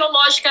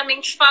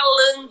 fisiologicamente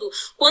falando.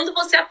 Quando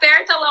você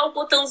aperta lá o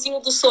botãozinho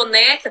do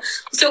soneca,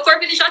 o seu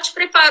corpo ele já te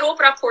preparou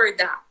para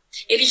acordar.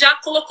 Ele já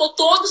colocou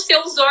todos os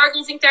seus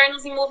órgãos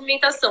internos em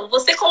movimentação.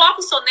 Você coloca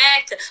o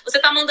soneca, você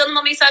tá mandando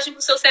uma mensagem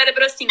pro seu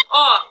cérebro assim,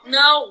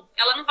 não,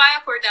 ela não vai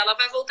acordar, ela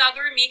vai voltar a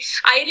dormir.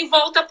 Aí ele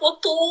volta a pôr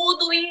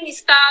tudo em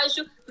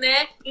estágio,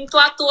 né, em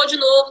platô de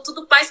novo,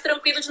 tudo mais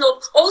tranquilo de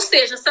novo. Ou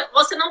seja,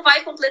 você não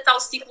vai completar o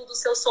ciclo do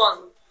seu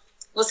sono.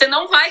 Você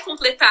não vai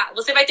completar,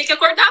 você vai ter que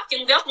acordar,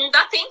 porque não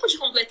dá tempo de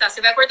completar,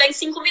 você vai acordar em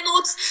 5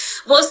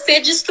 minutos.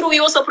 Você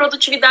destruiu a sua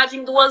produtividade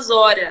em 2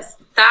 horas,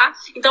 tá?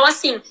 Então,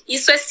 assim,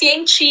 isso é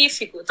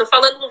científico. Tô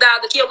falando um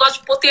dado aqui, eu gosto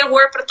de pôr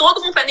terror pra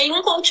todo mundo, pra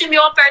nenhum coach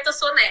meu aperta a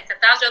soneca,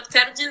 tá? Já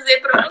quero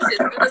dizer pra vocês,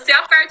 se você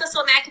aperta a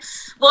soneca,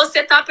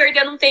 você tá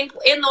perdendo um tempo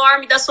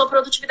enorme da sua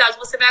produtividade,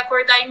 você vai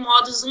acordar em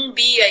modo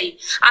zumbi aí.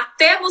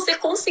 Até você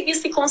conseguir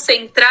se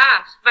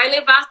concentrar, vai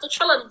levar, tô te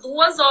falando,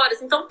 2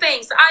 horas. Então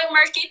pensa, eu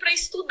marquei pra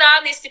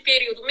estudar nesse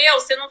período.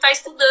 Você não tá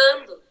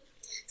estudando.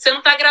 Você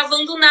não tá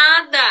gravando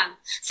nada.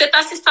 Você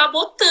tá se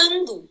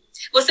sabotando.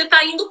 Você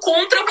tá indo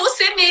contra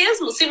você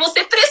mesmo. Se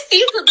você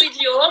precisa do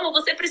idioma,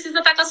 você precisa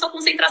estar com a sua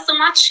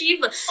concentração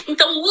ativa.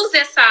 Então use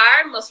essa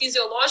arma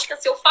fisiológica a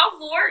seu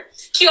favor.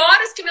 Que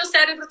horas que meu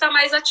cérebro tá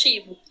mais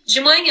ativo? De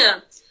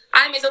manhã.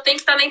 Mas eu tenho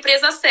que estar na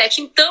empresa às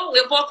 7. Então,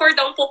 eu vou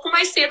acordar um pouco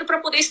mais cedo para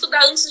poder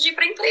estudar antes de ir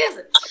para a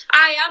empresa.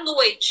 É à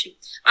noite.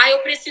 Eu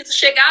preciso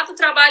chegar do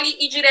trabalho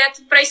e ir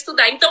direto para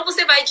estudar. Então,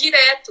 você vai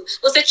direto.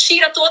 Você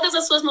tira todas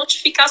as suas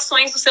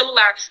notificações do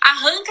celular.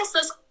 Arranca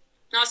essas...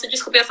 Nossa,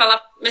 desculpa, eu ia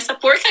falar essa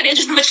porcaria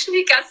de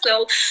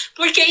notificação.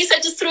 Porque isso é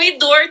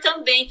destruidor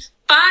também.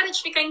 Para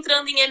de ficar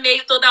entrando em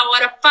e-mail toda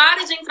hora.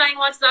 Para de entrar em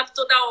WhatsApp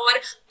toda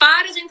hora.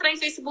 Para de entrar em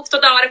Facebook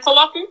toda hora.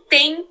 Coloca um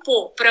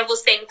tempo para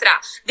você entrar.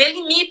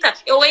 Delimita.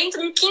 Eu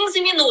entro em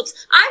 15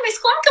 minutos. Mas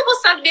como que eu vou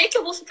saber que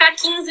eu vou ficar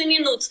 15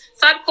 minutos?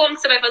 Sabe como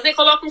que você vai fazer?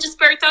 Coloca um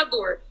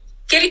despertador.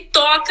 Que ele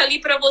toca ali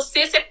para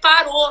você. Você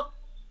parou.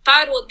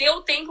 Parou.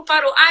 Deu tempo,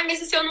 parou.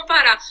 Mas e se eu não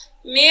parar?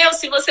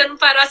 Se você não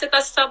parar, você tá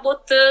se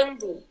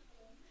sabotando.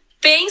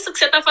 Pensa o que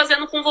você está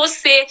fazendo com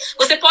você.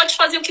 Você pode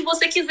fazer o que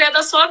você quiser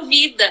da sua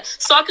vida.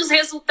 Só que os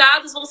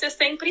resultados vão ser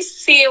sempre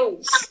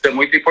seus. Isso é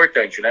muito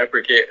importante, né?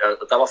 Porque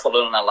eu estava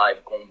falando na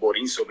live com o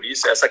Borim sobre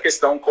isso. Essa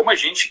questão, como a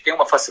gente tem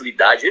uma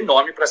facilidade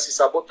enorme para se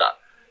sabotar,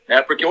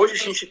 né? Porque hoje a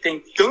gente tem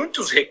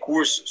tantos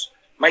recursos,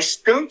 mas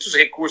tantos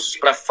recursos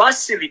para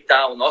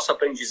facilitar o nosso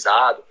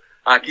aprendizado,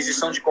 a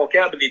aquisição de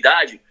qualquer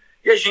habilidade,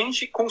 e a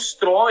gente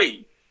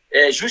constrói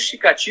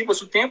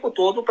justificativas o tempo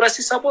todo para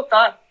se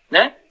sabotar.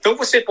 Né? Então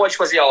você pode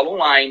fazer aula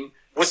online,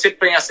 você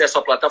tem acesso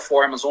a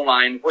plataformas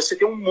online, você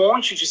tem um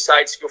monte de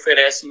sites que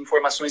oferecem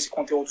informações e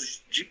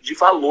conteúdos de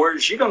valor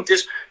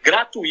gigantesco,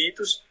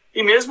 gratuitos,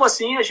 e mesmo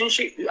assim a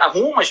gente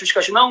arruma a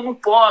justificativa, não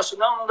posso,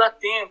 não dá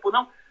tempo,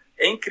 não.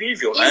 É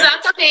incrível, né?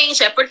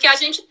 Exatamente, é porque a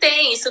gente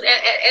tem, isso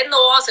é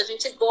nosso, a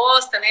gente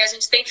gosta, né? A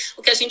gente tem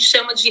o que a gente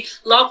chama de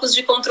locus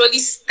de controle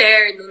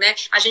externo, né?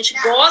 A gente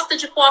gosta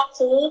de pôr a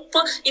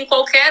culpa em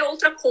qualquer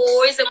outra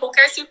coisa,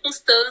 qualquer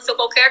circunstância,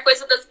 qualquer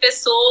coisa das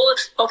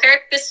pessoas,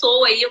 qualquer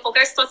pessoa aí, ou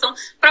qualquer situação,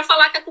 pra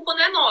falar que a culpa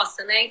não é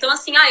nossa, né? Então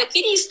assim, eu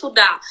queria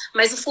estudar,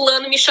 mas o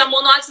fulano me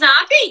chamou no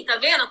WhatsApp, aí, tá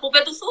vendo? A culpa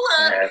é do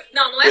fulano.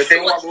 Não é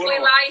sua que foi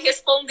lá e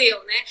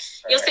respondeu, né?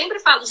 Eu sempre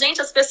falo,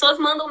 gente, as pessoas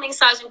mandam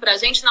mensagem pra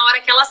gente na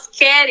hora que elas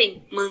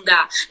querem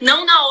mandar,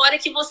 não na hora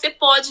que você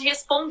pode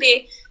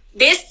responder.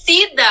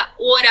 Decida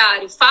o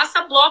horário, faça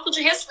bloco de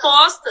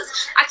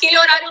respostas. Aquele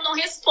horário eu não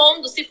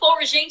respondo. Se for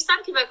urgente,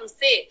 sabe o que vai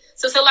acontecer?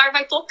 Seu celular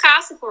vai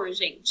tocar se for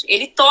urgente.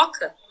 Ele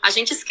toca. A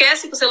gente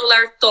esquece que o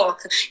celular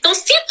toca. Então,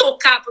 se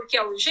tocar porque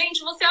é urgente,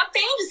 você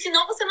atende.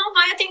 Senão, você não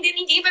vai atender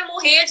ninguém. Vai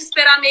morrer de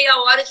esperar meia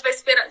hora, vai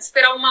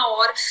esperar 1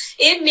 hora.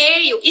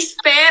 E-mail,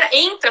 espera,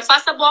 entra,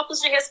 faça blocos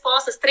de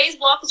respostas. 3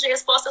 blocos de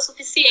resposta é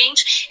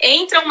suficiente.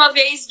 Entra uma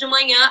vez de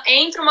manhã,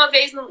 entra uma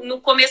vez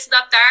no começo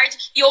da tarde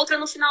e outra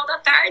no final da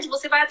tarde.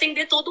 Você vai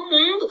atender todo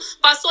mundo.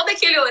 Passou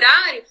daquele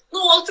horário,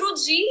 no outro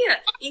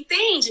dia.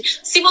 Entende?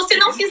 Se você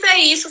não fizer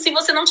isso, se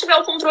você não tiver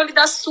o controle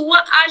da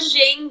sua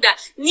agenda,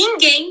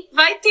 ninguém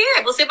vai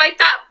ter. Você vai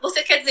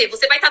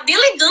estar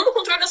delegando o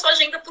controle da sua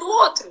agenda para o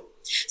outro.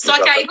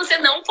 Só que aí você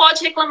não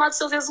pode reclamar dos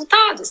seus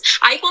resultados.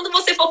 Aí quando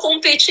você for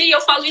competir,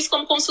 eu falo isso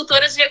como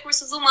consultora de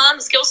recursos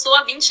humanos, que eu sou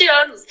há 20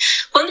 anos.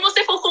 Quando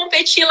você for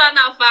competir lá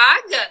na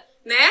vaga,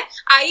 né?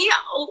 Aí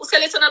o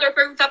selecionador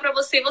perguntar pra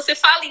você, você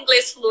fala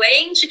inglês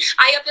fluente?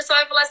 Aí a pessoa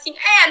vai falar assim,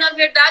 na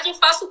verdade eu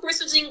faço o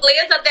curso de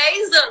inglês há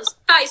 10 anos.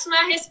 Tá, isso não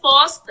é a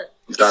resposta.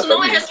 Exatamente. Isso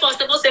não é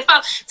resposta. Você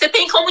fala, você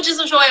tem, como diz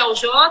o Joel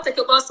J, que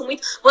eu gosto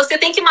muito, você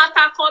tem que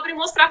matar a cobra e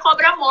mostrar a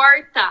cobra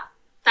morta.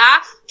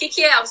 tá? O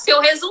que é? O seu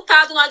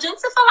resultado. Não adianta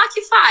você falar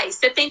que faz,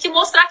 você tem que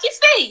mostrar que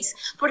fez,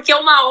 porque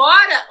uma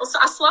hora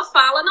a sua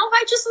fala não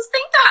vai te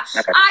sustentar.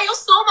 Ah, eu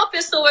sou uma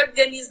pessoa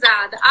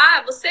organizada.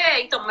 Ah, você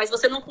é, então, mas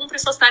você não cumpre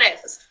suas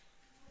tarefas.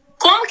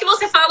 Como que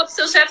você fala pro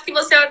seu chefe que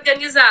você é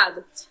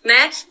organizado,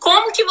 né?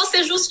 Como que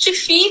você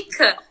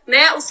justifica,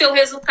 né, o seu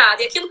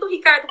resultado? E aquilo que o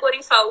Ricardo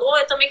Corim falou,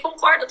 eu também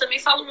concordo, eu também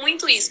falo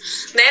muito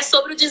isso, né?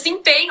 Sobre o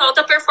desempenho,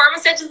 alta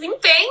performance é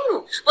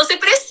desempenho. Você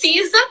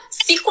precisa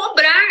se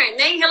cobrar,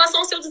 né, em relação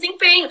ao seu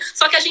desempenho.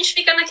 Só que a gente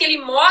fica naquele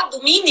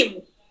modo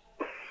mínimo.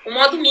 O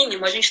modo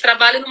mínimo, a gente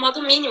trabalha no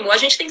modo mínimo. A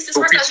gente tem que se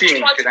esforçar,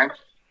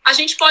 a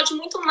gente pode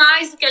muito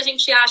mais do que a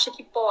gente acha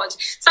que pode.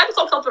 Sabe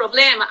qual que é o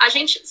problema? A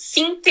gente se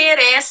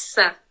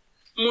interessa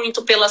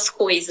muito pelas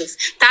coisas,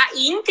 tá?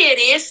 E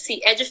interesse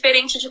é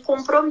diferente de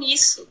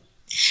compromisso.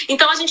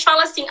 Então a gente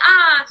fala assim,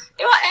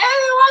 eu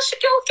acho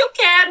que eu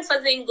quero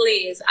fazer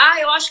inglês.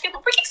 Eu acho que...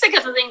 Por que você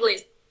quer fazer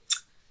inglês?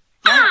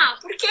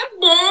 Porque é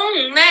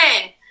bom,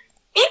 né?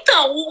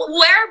 Então,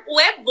 o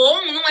é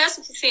bom não é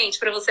suficiente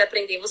para você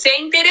aprender. Você é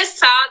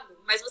interessado,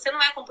 mas você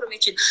não é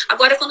comprometido.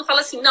 Agora, quando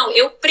fala assim, não,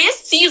 eu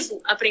preciso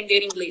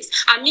aprender inglês.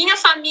 A minha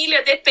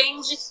família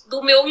depende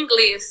do meu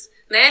inglês,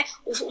 né?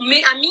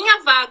 A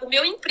minha vaga, o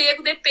meu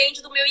emprego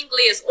depende do meu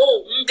inglês.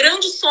 Ou um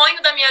grande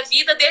sonho da minha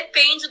vida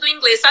depende do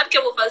inglês. Sabe o que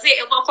eu vou fazer?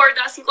 Eu vou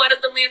acordar às 5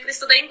 horas da manhã para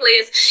estudar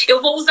inglês.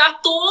 Eu vou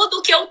usar tudo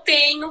o que eu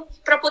tenho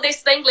para poder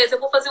estudar inglês. Eu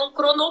vou fazer um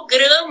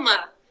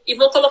cronograma e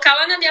vou colocar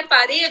lá na minha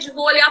parede e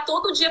vou olhar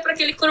todo dia para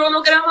aquele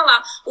cronograma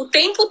lá, o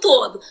tempo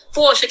todo.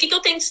 Poxa, o que eu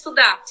tenho que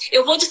estudar?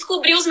 Eu vou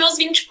descobrir os meus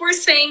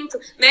 20%,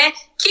 né?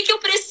 O que eu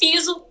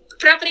preciso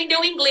para aprender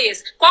o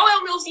inglês? Qual é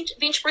o meu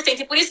 20%?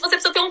 E por isso você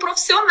precisa ter um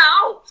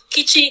profissional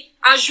que te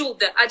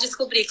ajuda a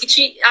descobrir, que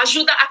te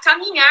ajuda a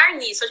caminhar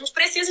nisso. A gente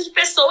precisa de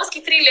pessoas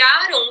que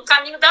trilharam o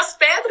caminho das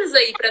pedras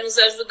aí para nos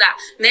ajudar,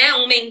 né?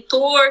 Um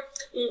mentor,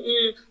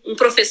 um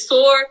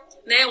professor,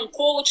 né? Um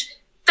coach.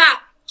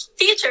 Tá,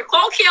 teacher,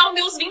 qual que é os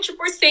meus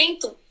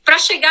 20%? Para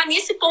chegar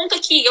nesse ponto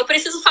aqui, eu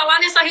preciso falar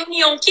nessa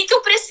reunião. O que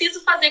eu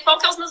preciso fazer? Qual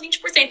que é os meus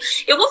 20%?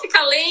 Eu vou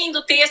ficar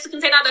lendo texto que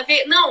não tem nada a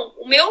ver? Não,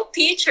 o meu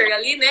teacher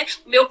ali, né?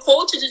 O meu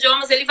coach de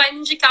idiomas, ele vai me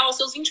indicar, os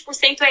seus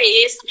 20% é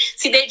esse.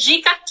 Se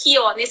dedica aqui,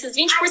 ó, nesses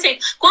 20%.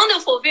 Quando eu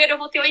for ver, eu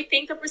vou ter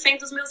 80%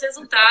 dos meus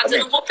resultados. Eu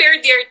não vou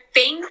perder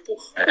tempo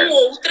com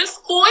outras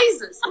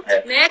coisas,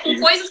 né? Com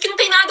coisas que não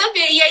tem nada a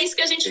ver. E é isso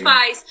que a gente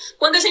faz.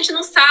 Quando a gente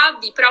não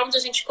sabe para onde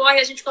a gente corre,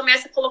 a gente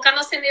começa a colocar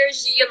nossa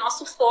energia,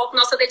 nosso foco,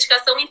 nossa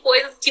dedicação em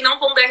coisas que não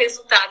vão dar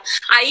resultado.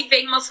 Aí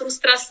vem uma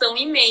frustração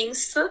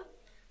imensa,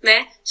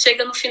 né?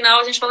 Chega no final,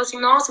 a gente fala assim,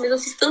 nossa, mas eu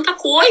fiz tanta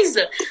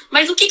coisa,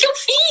 mas o que eu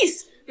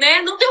fiz?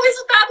 Né? Não deu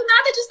resultado,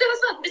 nada disso deu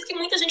resultado. Por isso que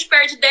muita gente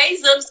perde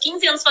 10 anos,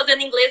 15 anos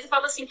fazendo inglês e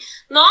fala assim,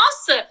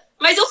 nossa,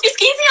 mas eu fiz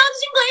 15 anos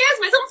de inglês,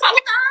 mas eu não falo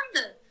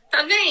nada.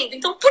 Tá vendo?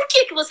 Então, por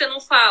que você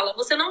não fala?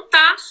 Você não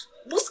tá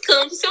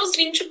buscando seus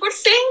 20%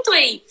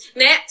 aí,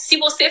 né? Se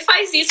você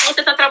faz isso,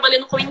 você tá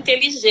trabalhando com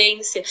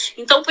inteligência.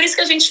 Então, por isso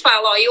que a gente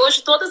fala, ó, e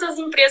hoje todas as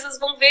empresas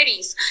vão ver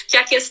isso, que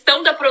a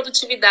questão da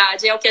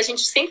produtividade é o que a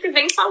gente sempre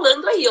vem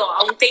falando aí, ó,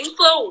 há um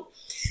tempão.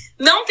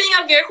 Não tem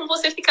a ver com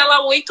você ficar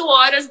lá 8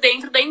 horas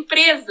dentro da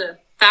empresa,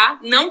 tá?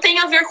 Não tem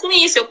a ver com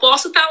isso. Eu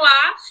posso estar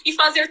lá e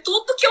fazer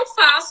tudo que eu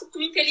faço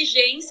com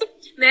inteligência,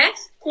 né?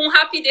 Com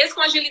rapidez,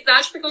 com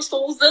agilidade, porque eu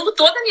estou usando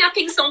toda a minha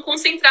atenção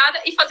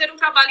concentrada e fazer um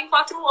trabalho em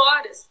 4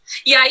 horas.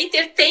 E aí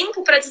ter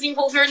tempo para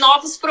desenvolver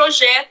novos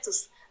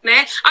projetos,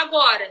 né?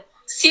 Agora,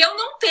 se eu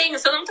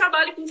não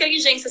trabalho com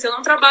inteligência, se eu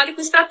não trabalho com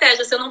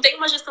estratégia, se eu não tenho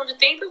uma gestão de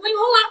tempo, eu vou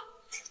enrolar.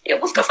 Eu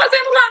vou ficar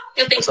fazendo lá.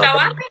 Eu tenho que estar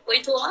lá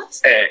 8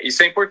 horas.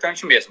 Isso é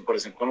importante mesmo. Por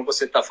exemplo, quando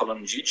você está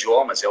falando de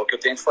idiomas, é o que eu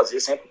tento fazer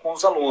sempre com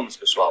os alunos,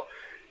 pessoal.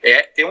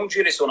 É ter um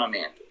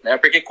direcionamento, né?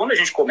 Porque quando a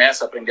gente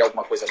começa a aprender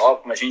alguma coisa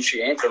nova, quando a gente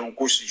entra num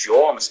curso de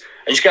idiomas,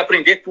 a gente quer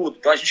aprender tudo.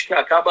 Então a gente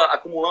acaba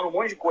acumulando um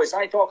monte de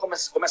coisa. Então eu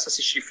começo a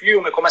assistir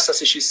filme, começo a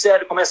assistir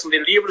série, começo a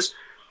ler livros.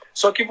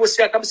 Só que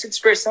você acaba se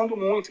dispersando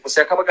muito, você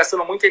acaba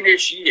gastando muita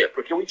energia,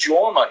 porque o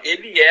idioma,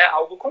 ele é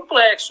algo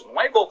complexo.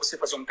 Não é igual você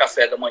fazer um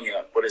café da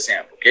manhã, por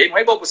exemplo, ok? Não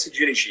é igual você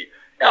dirigir.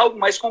 É algo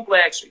mais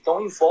complexo.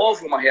 Então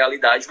envolve uma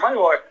realidade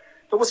maior.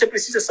 Então você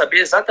precisa saber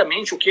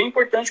exatamente o que é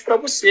importante para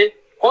você.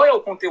 Qual é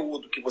o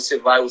conteúdo que você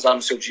vai usar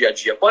no seu dia a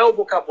dia? Qual é o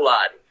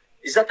vocabulário?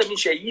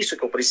 Exatamente é isso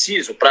que eu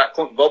preciso,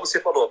 igual você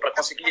falou, para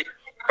conseguir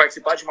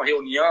participar de uma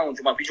reunião,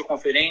 de uma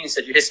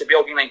videoconferência, de receber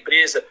alguém na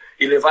empresa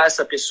e levar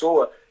essa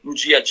pessoa no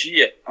dia a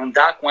dia,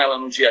 andar com ela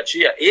no dia a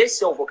dia.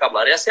 Esse é o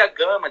vocabulário, essa é a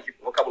gama de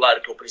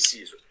vocabulário que eu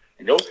preciso,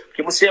 entendeu?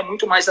 Porque você é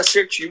muito mais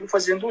assertivo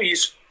fazendo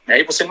isso, né?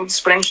 E você não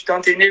desprende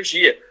tanta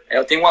energia.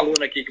 Eu tenho um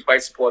aluno aqui que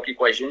participou aqui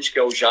com a gente, que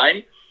é o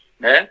Jaime,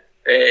 né?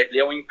 Ele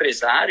é um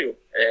empresário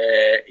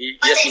e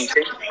assim,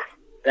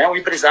 um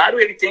empresário,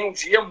 ele tem um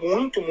dia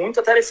muito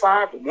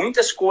atarefado,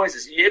 muitas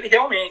coisas, e ele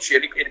realmente,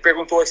 ele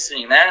perguntou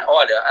assim, né,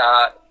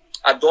 olha,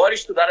 adoro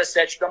estudar às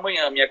 7 da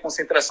manhã, minha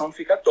concentração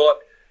fica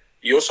top,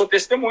 e eu sou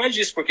testemunha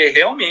disso, porque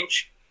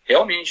realmente,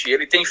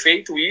 ele tem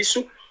feito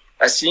isso,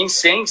 assim,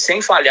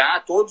 sem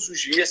falhar, todos os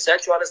dias,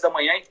 7 horas da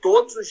manhã, e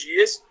todos os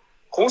dias,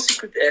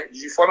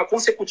 de forma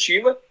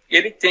consecutiva,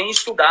 ele tem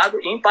estudado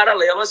em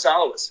paralelo às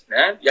aulas,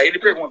 né? E aí ele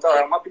pergunta,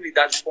 é uma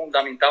habilidade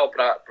fundamental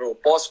para o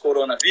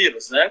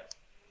pós-coronavírus, né?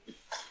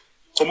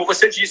 Como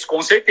você disse,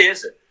 com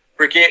certeza.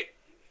 Porque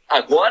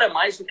agora,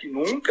 mais do que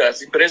nunca,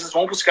 as empresas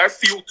vão buscar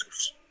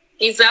filtros.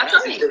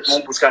 Exatamente. Eles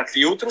vão buscar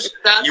filtros.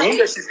 Exatamente. E um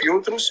desses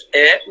filtros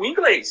é o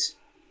inglês.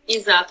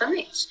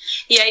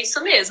 Exatamente. E é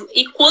isso mesmo.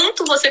 E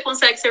quanto você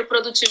consegue ser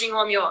produtivo em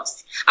home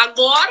office?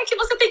 Agora que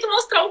você tem que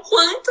mostrar o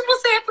quanto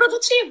você é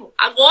produtivo.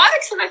 Agora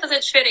que você vai fazer a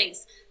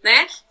diferença,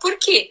 né? Por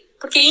quê?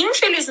 Porque,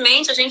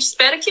 infelizmente, a gente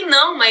espera que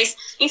não,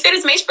 mas,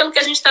 infelizmente, pelo que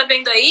a gente está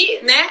vendo aí,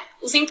 né,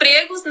 os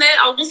empregos, né,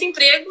 alguns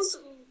empregos,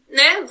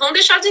 né, vão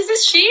deixar de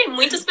existir.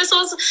 Muitas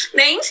pessoas,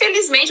 né,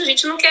 infelizmente, a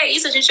gente não quer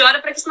isso, a gente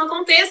ora para que isso não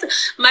aconteça,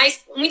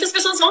 mas muitas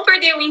pessoas vão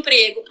perder o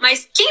emprego.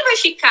 Mas quem vai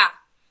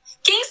ficar?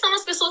 Quem são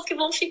as pessoas que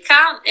vão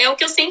ficar? É o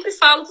que eu sempre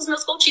falo para os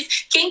meus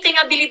coaches. Quem tem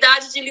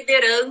habilidade de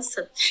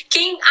liderança.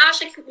 Quem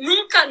acha que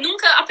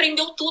nunca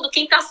aprendeu tudo.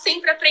 Quem está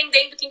sempre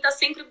aprendendo, quem está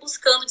sempre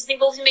buscando.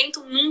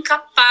 Desenvolvimento nunca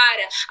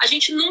para. A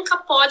gente nunca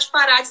pode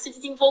parar de se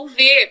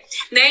desenvolver,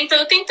 né? Então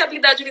eu tenho que ter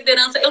habilidade de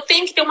liderança. Eu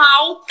tenho que ter uma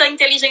alta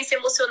inteligência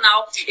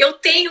emocional. Eu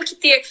tenho que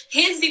ter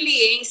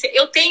resiliência.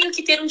 Eu tenho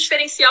que ter um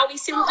diferencial. O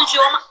ensino do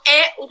idioma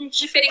é um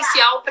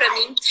diferencial para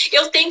mim.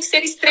 Eu tenho que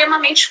ser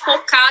extremamente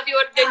focado e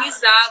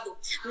organizado.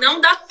 Não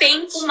dá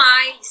tempo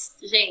mais,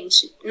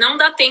 gente. Não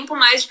dá tempo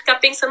mais de ficar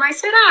pensando,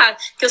 será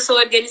que eu sou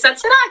organizado?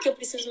 Será que eu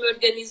preciso me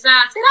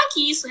organizar? Será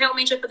que isso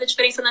realmente vai fazer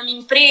diferença na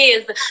minha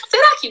empresa?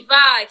 Será que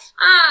vai?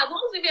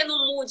 Vamos viver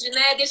no mood,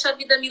 né? Deixa a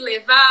vida me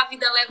levar, a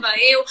vida leva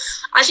eu.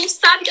 A gente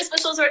sabe que as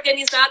pessoas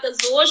organizadas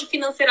hoje,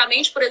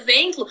 financeiramente, por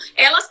exemplo,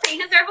 elas têm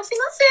reserva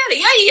financeira.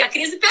 E aí? A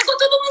crise pegou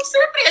todo mundo de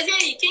surpresa. E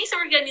aí? Quem se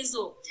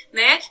organizou?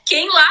 Né?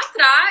 Quem lá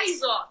atrás,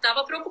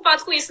 tava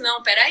preocupado com isso.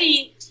 Não,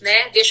 peraí,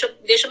 né? Deixa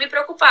eu me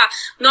preocupar.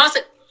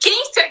 Nossa,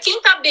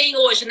 quem tá bem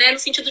hoje, né, no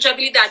sentido de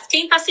habilidades,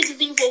 quem tá se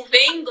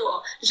desenvolvendo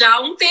já há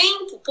um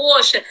tempo,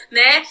 poxa,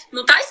 né,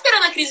 não tá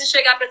esperando a crise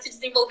chegar para se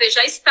desenvolver,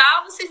 já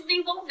estava se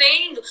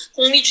desenvolvendo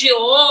com o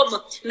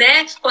idioma,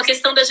 né, com a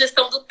questão da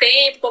gestão do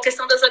tempo, com a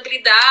questão das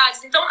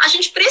habilidades. Então, a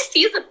gente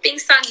precisa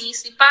pensar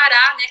nisso e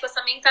parar, né, com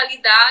essa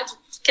mentalidade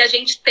que a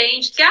gente tem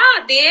de que,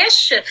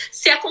 deixa,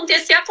 se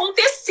acontecer,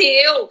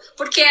 aconteceu,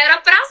 porque era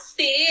para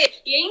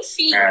ser, e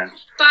enfim...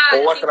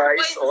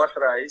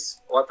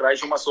 Ou atrás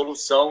de uma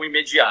solução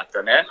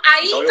imediata, né?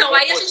 Aí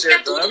a gente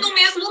quer tudo no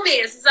mesmo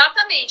mês,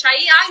 exatamente.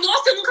 Aí,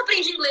 nossa, eu nunca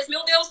aprendi inglês,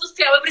 meu Deus do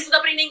céu, eu preciso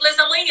aprender inglês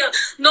amanhã.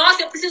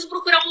 Nossa, eu preciso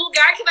procurar um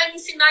lugar que vai me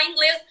ensinar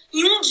inglês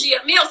em um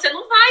dia. Meu, você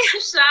não vai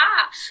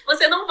achar,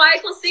 você não vai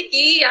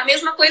conseguir. A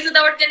mesma coisa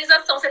da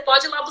organização, você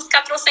pode ir lá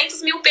buscar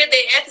 300.000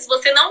 PDFs,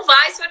 você não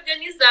vai se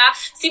organizar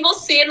se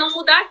você não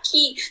mudar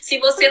aqui, se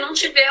você não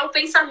tiver o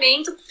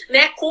pensamento,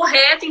 né,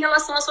 correto em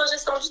relação à sua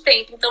gestão de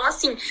tempo. Então,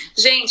 assim,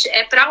 gente,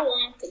 é pra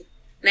ontem,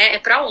 né? É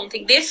pra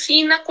ontem.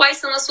 Defina quais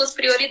são as suas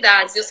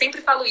prioridades. Eu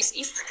sempre falo isso.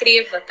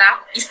 Escreva,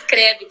 tá?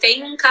 Escreve.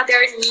 Tem um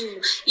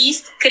caderninho e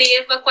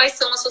escreva quais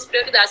são as suas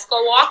prioridades.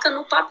 Coloca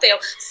no papel.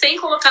 Sem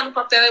colocar no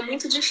papel é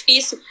muito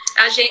difícil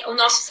o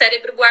nosso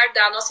cérebro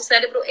guardar. Nosso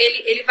cérebro,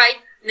 ele vai,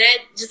 né,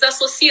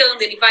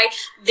 desassociando, ele vai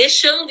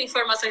deixando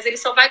informações, ele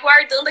só vai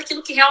guardando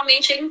aquilo que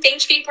realmente ele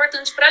entende que é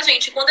importante pra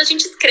gente. E quando a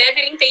gente escreve,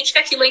 ele entende que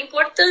aquilo é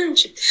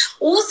importante.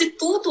 Use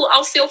tudo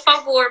ao seu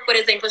favor. Por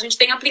exemplo, a gente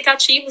tem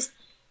aplicativos,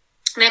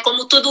 né,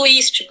 como o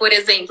Todoist, por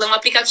exemplo, é um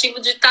aplicativo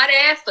de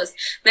tarefas,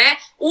 né?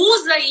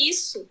 Usa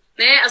isso,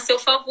 né, a seu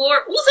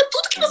favor. Usa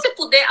tudo que você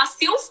puder a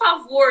seu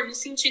favor, no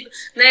sentido,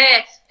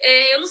 né?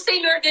 Eu não sei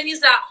me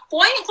organizar.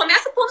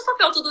 Começa a pôr no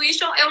papel.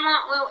 Todoist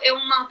é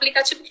um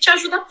aplicativo que te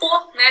ajuda a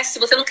pôr, né? Se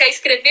você não quer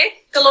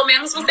escrever, pelo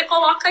menos você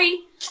coloca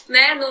aí,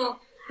 né,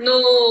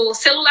 no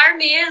celular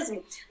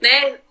mesmo,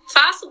 né?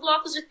 Faça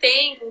blocos de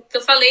tempo, que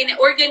eu falei, né?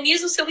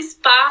 Organize o seu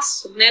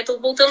espaço, né? Tô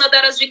voltando a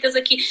dar as dicas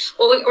aqui.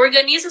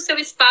 Organize o seu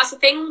espaço,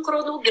 tenha um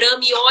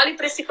cronograma e olhe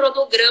para esse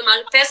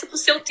cronograma. Peça pro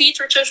seu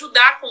teacher te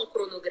ajudar com o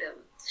cronograma.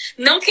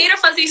 Não queira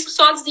fazer isso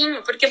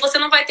sozinho, porque você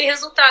não vai ter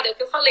resultado. É o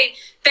que eu falei.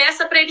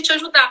 Peça para ele te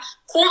ajudar.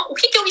 O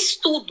que eu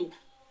estudo?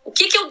 O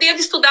que eu devo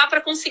estudar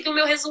para conseguir o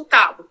meu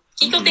resultado?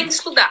 O que eu tenho que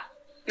estudar?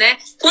 Né?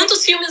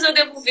 Quantos filmes eu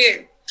devo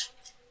ver?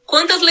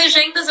 Quantas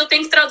legendas eu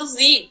tenho que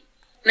traduzir?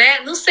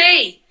 Né? Não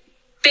sei.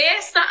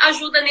 Peça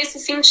ajuda nesse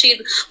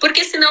sentido,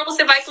 porque senão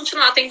você vai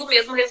continuar tendo o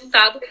mesmo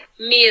resultado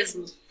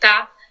mesmo,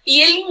 tá?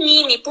 E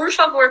elimine, por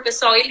favor,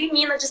 pessoal,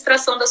 elimina a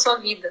distração da sua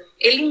vida.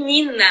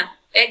 Elimina.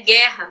 É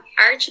guerra,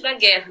 arte da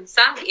guerra,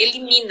 sabe?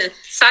 Elimina.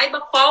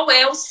 Saiba qual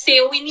é o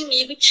seu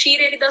inimigo e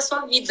tire ele da sua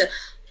vida.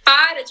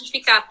 Para de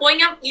ficar,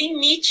 ponha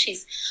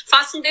limites,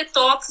 faça um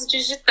detox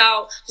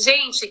digital.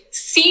 Gente,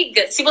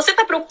 siga. Se você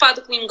está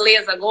preocupado com o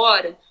inglês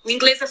agora, o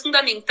inglês é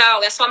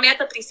fundamental, é a sua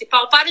meta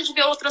principal, pare de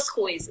ver outras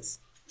coisas.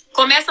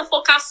 Começa a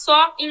focar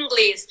só em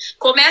inglês.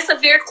 Começa a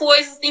ver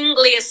coisas em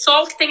inglês,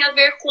 só o que tem a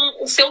ver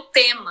com o seu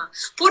tema.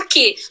 Por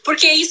quê?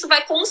 Porque isso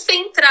vai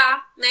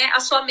concentrar, né, a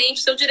sua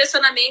mente, o seu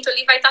direcionamento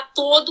ali vai estar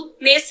todo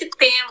nesse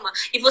tema.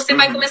 E você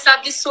vai começar a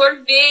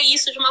absorver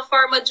isso de uma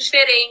forma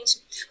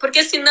diferente.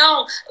 Porque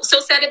senão, o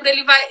seu cérebro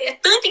ele vai... É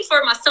tanta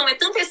informação, é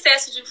tanto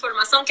excesso de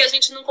informação que a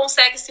gente não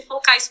consegue se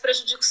focar. Isso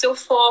prejudica o seu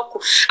foco.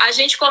 A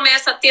gente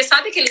começa a ter,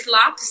 sabe aqueles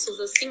lapsos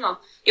assim, ó?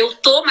 Eu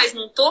tô, mas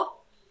não tô?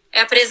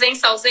 É a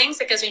presença, a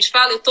ausência que a gente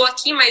fala. Eu tô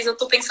aqui, mas eu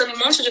tô pensando em um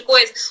monte de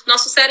coisa.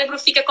 Nosso cérebro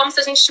fica como se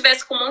a gente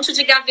estivesse com um monte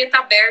de gaveta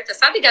aberta.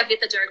 Sabe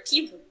gaveta de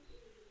arquivo?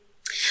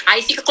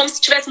 Aí fica como se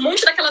tivesse um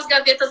monte daquelas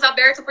gavetas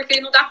abertas porque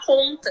ele não dá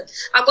conta.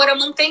 Agora,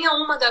 mantenha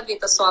uma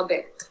gaveta só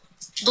aberta.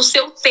 Do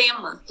seu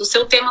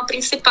tema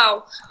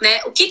principal,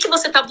 né? O que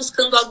você tá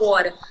buscando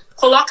agora?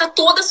 Coloca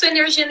toda a sua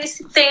energia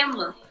nesse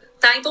tema,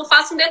 tá? Então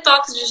faça um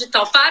detox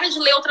digital. Para de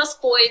ler outras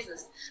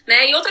coisas.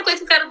 Né? E outra coisa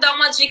que eu quero dar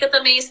uma dica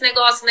também, esse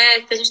negócio,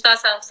 né, que a gente tá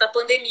essa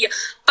pandemia,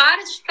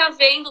 para de ficar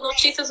vendo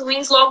notícias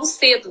ruins logo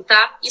cedo,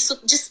 tá? Isso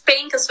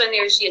despenca a sua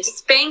energia,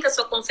 despenca a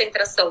sua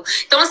concentração.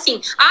 Então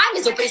assim,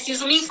 mas eu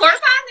preciso me informar,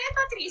 né,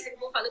 Patrícia?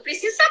 Eu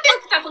preciso saber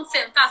o que tá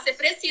acontecendo, tá? Você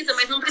precisa,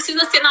 mas não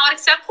precisa ser na hora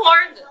que você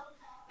acorda.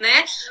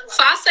 Né?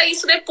 Faça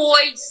isso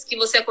depois que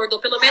você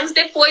acordou, pelo menos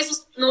depois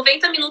dos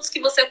 90 minutos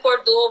que você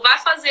acordou, vai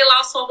fazer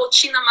lá a sua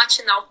rotina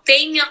matinal,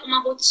 tenha uma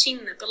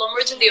rotina, pelo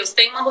amor de Deus,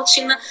 tenha uma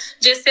rotina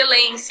de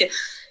excelência.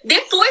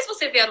 Depois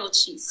você vê a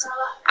notícia,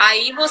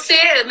 aí você,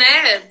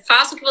 né,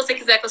 faça o que você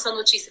quiser com a sua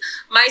notícia,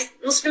 mas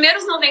nos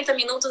primeiros 90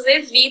 minutos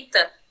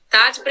evita,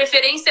 tá? De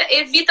preferência,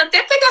 evita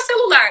até pegar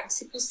celular,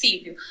 se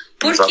possível.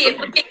 Por quê?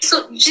 Porque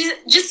isso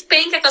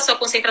despenca com a sua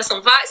concentração.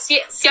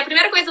 Se a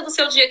primeira coisa do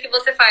seu dia que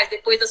você faz,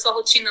 depois da sua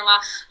rotina lá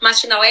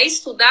matinal, é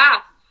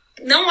estudar,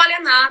 não olha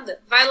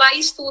nada. Vai lá e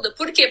estuda.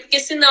 Por quê? Porque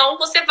senão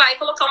você vai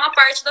colocar uma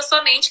parte da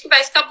sua mente que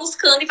vai ficar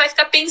buscando e vai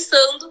ficar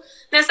pensando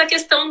nessa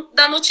questão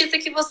da notícia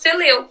que você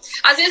leu.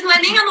 Às vezes não é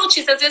nem a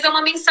notícia, às vezes é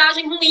uma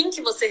mensagem ruim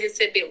que você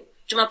recebeu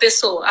de uma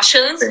pessoa. A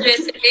chance de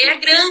receber é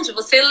grande.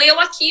 Você leu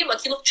aquilo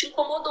te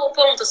incomodou,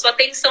 ponto. A sua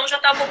atenção já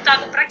está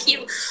voltada para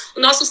aquilo. O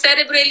nosso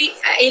cérebro,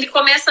 ele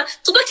começa...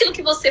 Tudo aquilo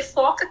que você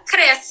foca,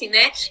 cresce,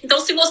 né? Então,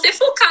 se você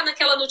focar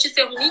naquela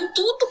notícia ruim,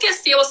 tudo que é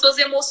seu, as suas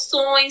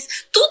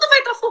emoções, tudo vai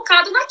estar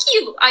focado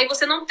naquilo. Aí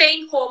você não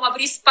tem como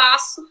abrir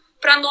espaço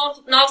para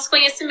novos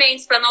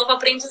conhecimentos, para novo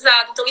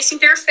aprendizado. Então, isso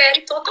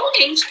interfere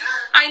totalmente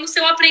aí no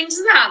seu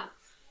aprendizado.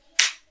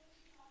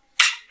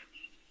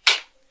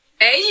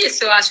 É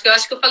isso, eu acho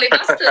que eu falei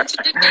bastante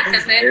de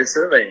dicas, né?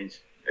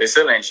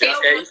 Excelente.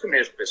 É isso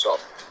mesmo, pessoal.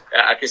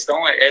 A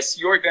questão é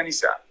se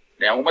organizar,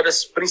 né? Um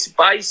dos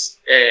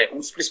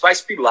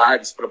principais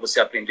pilares para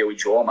você aprender o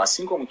idioma,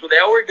 assim como tudo, é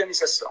a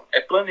organização,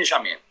 é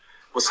planejamento.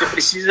 Você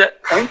precisa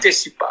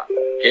antecipar,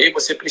 ok?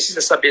 Você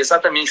precisa saber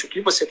exatamente o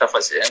que você está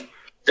fazendo.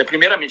 Então,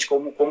 primeiramente,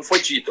 como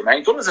foi dito, né?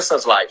 Em todas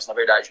essas lives, na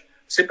verdade,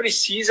 você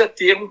precisa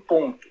ter um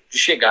ponto de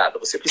chegada.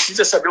 Você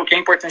precisa saber o que é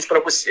importante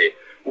para você.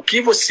 O que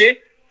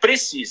você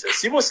precisa.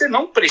 Se você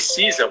não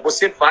precisa,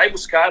 você vai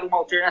buscar uma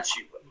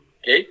alternativa,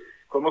 ok?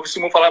 Como eu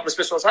costumo falar para as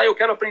pessoas, eu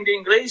quero aprender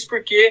inglês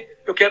porque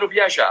eu quero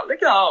viajar.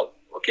 Legal,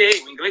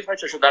 ok, o inglês vai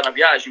te ajudar na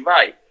viagem?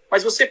 Vai.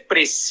 Mas você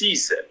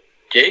precisa,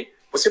 ok?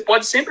 Você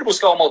pode sempre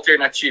buscar uma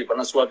alternativa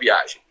na sua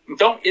viagem.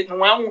 Então,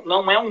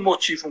 não é um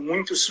motivo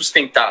muito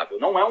sustentável,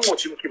 não é um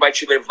motivo que vai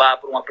te levar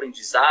para um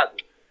aprendizado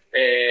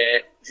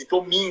de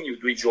domínio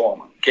do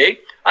idioma,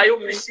 ok? Eu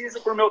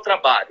preciso para o meu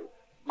trabalho.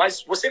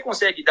 Mas você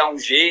consegue dar um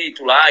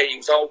jeito lá e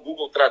usar o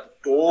Google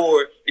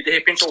Tradutor e, de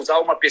repente, usar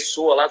uma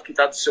pessoa lá que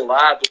está do seu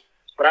lado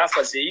para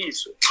fazer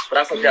isso,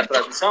 para fazer a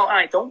tradução?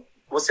 Então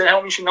você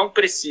realmente não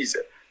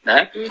precisa,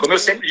 né? Como eu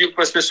sempre digo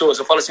para as pessoas,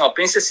 eu falo assim,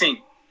 pense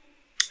assim,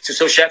 se o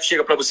seu chefe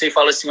chega para você e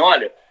fala assim,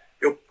 olha,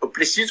 eu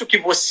preciso que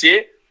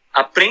você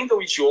aprenda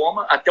o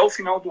idioma até o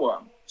final do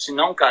ano,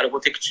 senão, cara, eu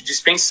vou ter que te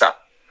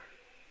dispensar,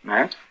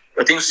 né?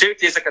 Eu tenho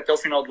certeza que até o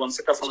final do ano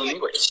você está falando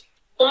inglês.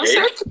 Com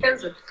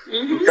certeza.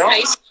 Então,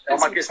 é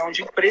uma questão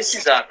de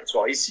precisar,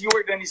 pessoal, e se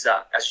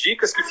organizar. As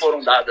dicas que foram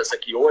dadas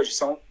aqui hoje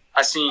são,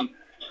 assim,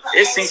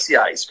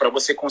 essenciais para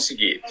você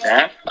conseguir,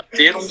 né,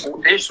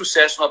 ter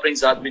sucesso no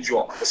aprendizado do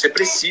idioma. Você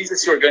precisa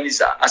se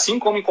organizar, assim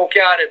como em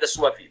qualquer área da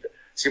sua vida.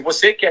 Se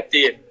você quer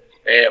ter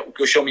o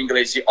que eu chamo em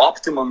inglês de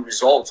optimum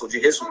results, ou de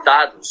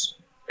resultados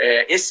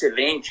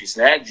excelentes,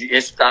 né, de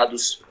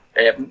resultados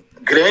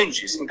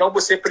grandes, então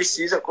você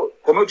precisa,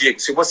 como eu digo,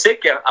 se você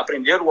quer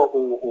aprender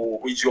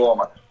o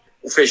idioma,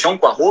 o feijão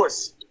com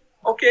arroz,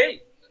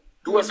 ok,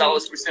 2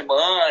 aulas por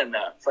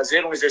semana,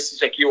 fazer um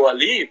exercício aqui ou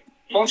ali,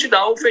 vão te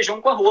dar o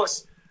feijão com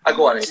arroz.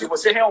 Agora, se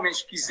você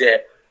realmente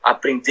quiser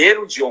aprender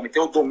o idioma e ter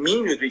o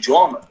domínio do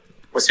idioma,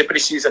 você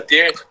precisa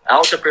ter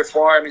alta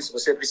performance,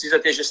 você precisa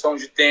ter gestão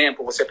de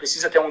tempo, você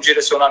precisa ter um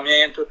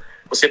direcionamento,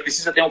 você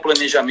precisa ter um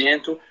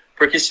planejamento,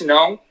 porque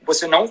senão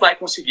você não vai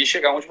conseguir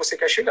chegar onde você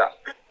quer chegar.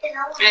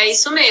 É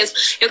isso mesmo.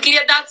 Eu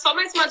queria dar só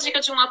mais uma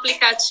dica de um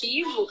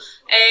aplicativo,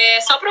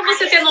 só para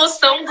você ter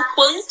noção do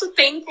quanto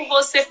tempo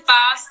você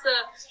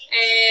passa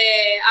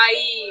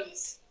aí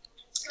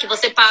que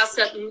você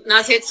passa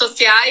nas redes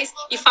sociais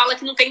e fala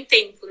que não tem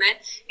tempo, né?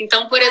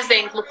 Então, por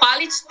exemplo,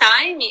 Quality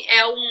Time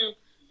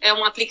é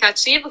um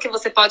aplicativo que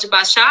você pode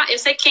baixar. Eu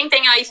sei que quem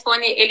tem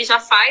iPhone, ele já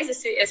faz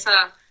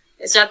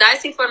já dá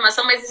essa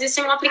informação, mas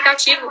existe um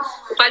aplicativo.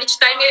 O Quality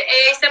Time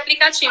é esse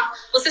aplicativo.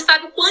 Você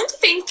sabe o quanto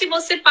tempo que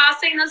você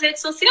passa aí nas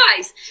redes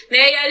sociais,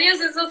 né? E aí, às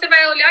vezes, você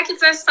vai olhar que você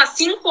vai estar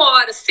 5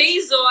 horas,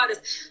 6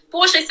 horas.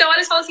 Poxa, aí você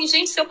olha e fala assim,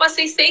 gente, se eu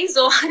passei 6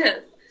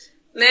 horas,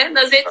 né,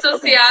 nas redes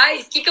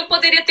sociais, o que eu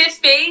poderia ter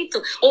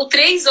feito? Ou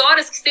 3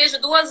 horas que seja,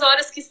 2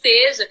 horas que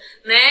seja,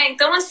 né?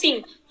 Então,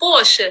 assim,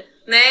 poxa,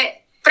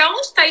 né? Para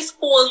onde está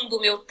escoando o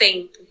meu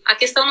tempo? A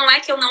questão não é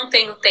que eu não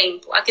tenho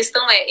tempo. A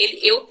questão é,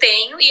 eu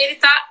tenho e ele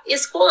está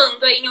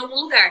escoando aí em algum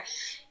lugar.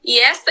 E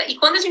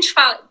quando a gente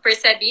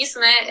percebe isso,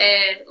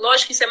 né?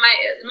 Lógico que isso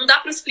não dá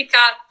para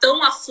explicar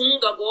tão a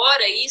fundo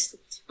agora isso,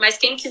 mas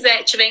quem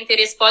tiver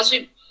interesse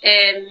pode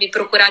me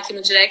procurar aqui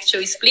no direct,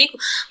 eu explico.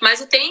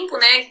 Mas o tempo,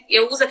 né?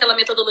 Eu uso aquela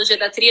metodologia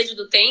da tríade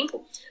do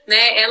tempo,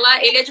 né?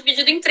 Ele é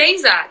dividido em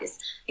 3 áreas.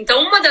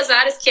 Então, uma das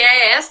áreas que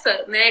é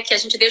essa, né, que a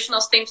gente deixa o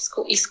nosso tempo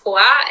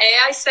escoar, é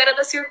a esfera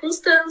da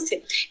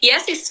circunstância. E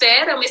essa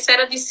esfera é uma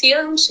esfera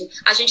viciante.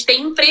 A gente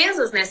tem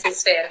empresas nessa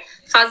esfera.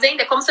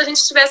 É como se a gente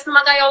estivesse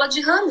numa gaiola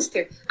de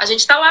hamster. A gente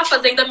está lá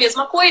fazendo a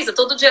mesma coisa,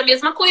 todo dia a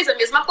mesma coisa,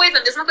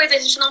 e a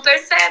gente não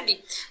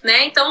percebe,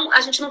 né? Então,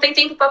 a gente não tem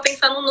tempo para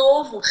pensar no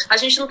novo, a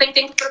gente não tem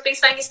tempo para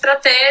pensar em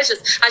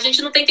estratégias, a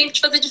gente não tem tempo de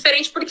fazer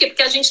diferente. Por quê?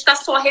 Porque a gente está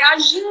só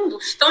reagindo.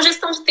 Então,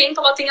 gestão de tempo,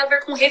 ela tem a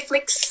ver com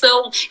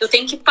reflexão. Eu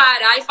tenho que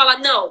parar e falar,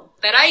 não,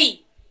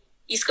 peraí,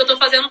 isso que eu tô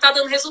fazendo não tá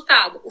dando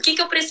resultado. O que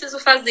eu preciso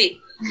fazer?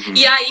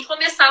 E aí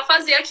começar a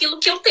fazer aquilo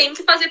que eu tenho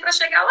que fazer para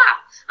chegar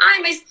lá. Ai,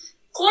 mas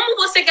como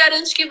você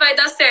garante que vai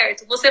dar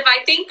certo? Você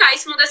vai tentar, e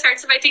se não der certo,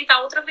 você vai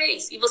tentar outra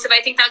vez. E você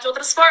vai tentar de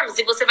outras formas,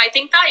 e você vai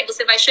tentar, e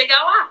você vai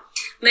chegar lá,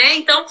 né?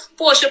 Então,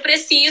 poxa, eu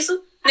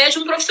preciso, né, de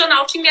um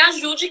profissional que me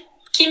ajude,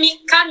 que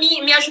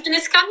me ajude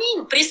nesse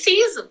caminho.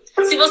 Preciso.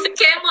 Se você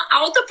quer uma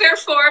alta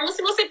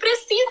performance, você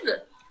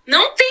precisa.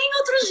 Não tem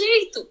outro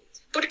jeito.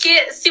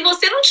 Porque se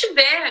você não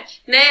tiver,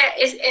 né,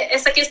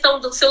 essa questão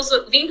dos seus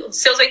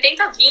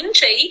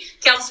 80-20 aí,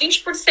 que é os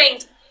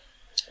 20%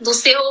 do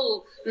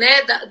seu,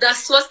 né,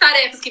 das suas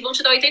tarefas que vão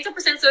te dar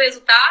 80% do seu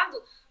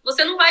resultado,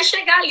 você não vai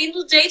chegar ali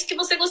do jeito que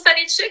você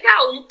gostaria de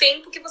chegar, ou no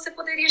tempo que você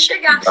poderia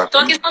chegar. Então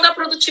a questão da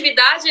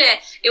produtividade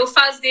é eu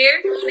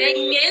fazer, né,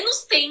 em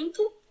menos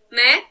tempo,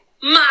 né,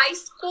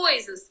 mais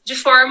coisas, de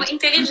forma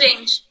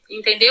inteligente,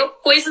 entendeu?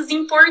 Coisas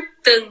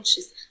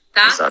importantes.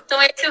 Tá? Então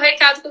esse é o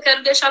recado que eu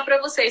quero deixar para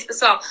vocês,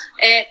 pessoal.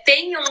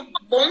 Tenham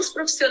bons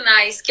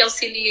profissionais que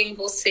auxiliem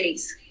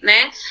vocês,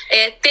 né?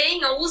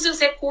 Use os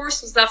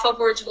recursos a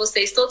favor de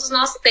vocês, todos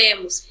nós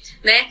temos,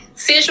 né?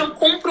 Sejam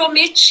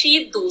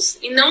comprometidos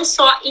e não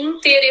só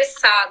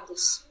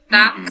interessados,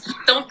 tá?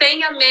 Então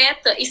tenha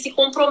meta e se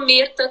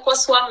comprometa com a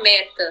sua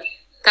meta,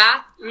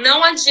 tá?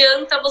 Não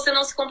adianta você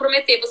não se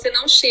comprometer, você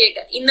não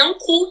chega. E não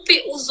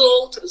culpe os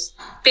outros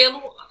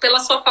pela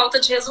sua falta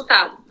de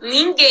resultado.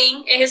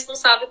 Ninguém é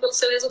responsável pelo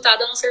seu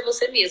resultado a não ser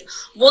você mesmo.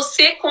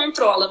 Você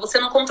controla, você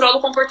não controla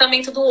o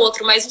comportamento do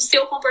outro, mas o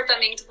seu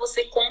comportamento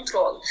você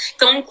controla.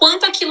 Então,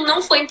 enquanto aquilo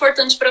não for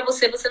importante para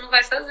você, você não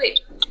vai fazer,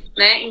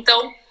 né?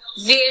 Então,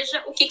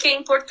 veja o que é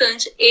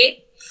importante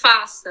e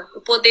faça. O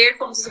poder,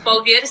 como diz o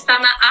Paulo Vieira, está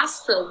na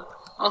ação,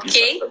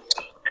 ok?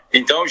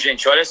 Então,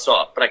 gente, olha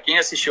só, para quem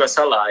assistiu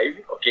essa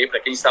live, ok?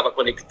 Para quem estava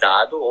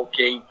conectado ou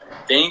quem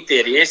tem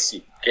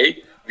interesse,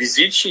 ok?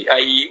 Visite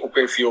aí o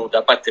perfil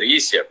da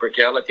Patrícia,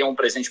 porque ela tem um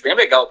presente bem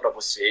legal para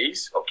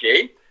vocês,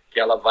 ok? Que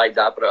ela vai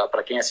dar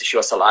para quem assistiu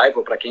essa live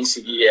ou para quem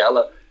seguir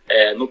ela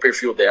no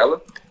perfil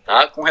dela,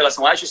 tá? Com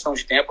relação à gestão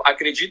de tempo,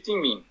 acredite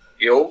em mim,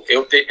 eu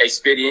tenho a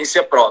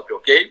experiência própria,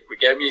 ok?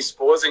 Porque é minha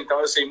esposa, então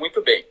eu sei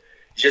muito bem.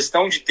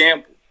 Gestão de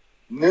tempo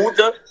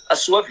muda a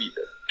sua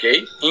vida,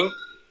 ok? Em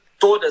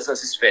todas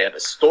as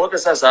esferas,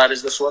 todas as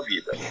áreas da sua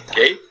vida,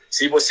 ok?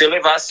 Se você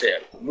levar a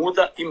sério,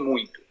 muda e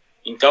muito.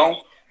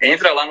 Então,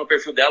 entra lá no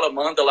perfil dela,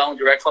 manda lá um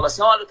direct, fala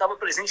assim, olha, eu estava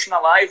presente na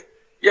live,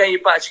 e aí,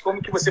 Paty,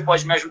 como que você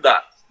pode me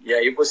ajudar? E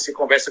aí você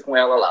conversa com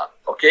ela lá,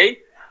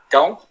 ok?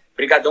 Então,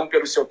 brigadão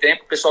pelo seu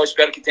tempo. Pessoal,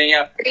 espero que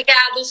tenha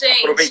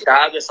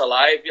aproveitado essa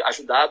live,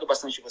 ajudado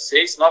bastante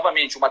vocês.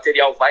 Novamente, o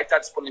material vai estar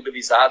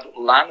disponibilizado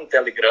lá no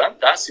Telegram,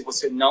 tá? Se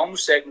você não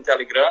nos segue no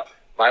Telegram,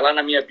 vai lá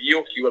na minha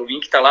bio, que o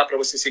link está lá para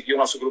você seguir o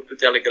nosso grupo do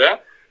Telegram,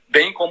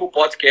 bem como o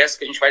podcast,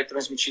 que a gente vai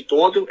transmitir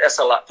toda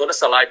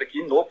essa live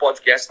aqui no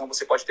podcast, então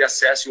você pode ter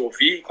acesso e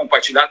ouvir e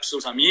compartilhar com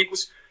seus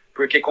amigos,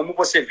 porque como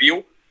você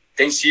viu,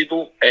 tem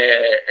sido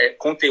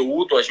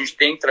conteúdo, a gente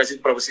tem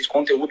trazido para vocês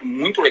conteúdo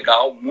muito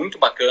legal, muito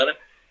bacana,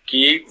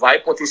 que vai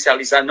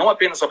potencializar não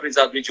apenas o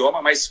aprendizado do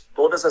idioma, mas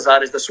todas as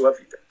áreas da sua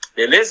vida.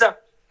 Beleza?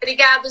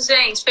 Obrigado,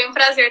 gente. Foi um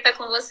prazer estar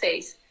com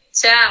vocês.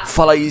 Tchau.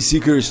 Fala aí,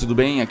 Seekers, tudo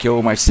bem? Aqui é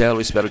o Marcelo,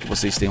 espero que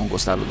vocês tenham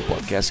gostado do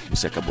podcast que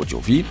você acabou de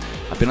ouvir.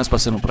 Apenas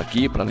passando por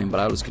aqui para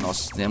lembrá-los que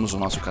nós temos o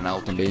nosso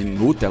canal também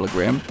no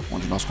Telegram,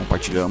 onde nós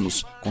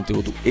compartilhamos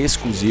conteúdo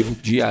exclusivo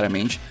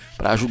diariamente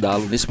para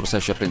ajudá-lo nesse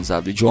processo de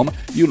aprendizado do idioma,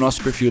 e o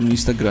nosso perfil no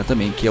Instagram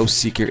também, que é o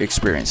Seeker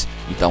Experience.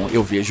 Então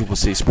eu vejo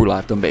vocês por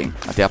lá também.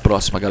 Até a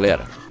próxima,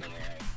 galera!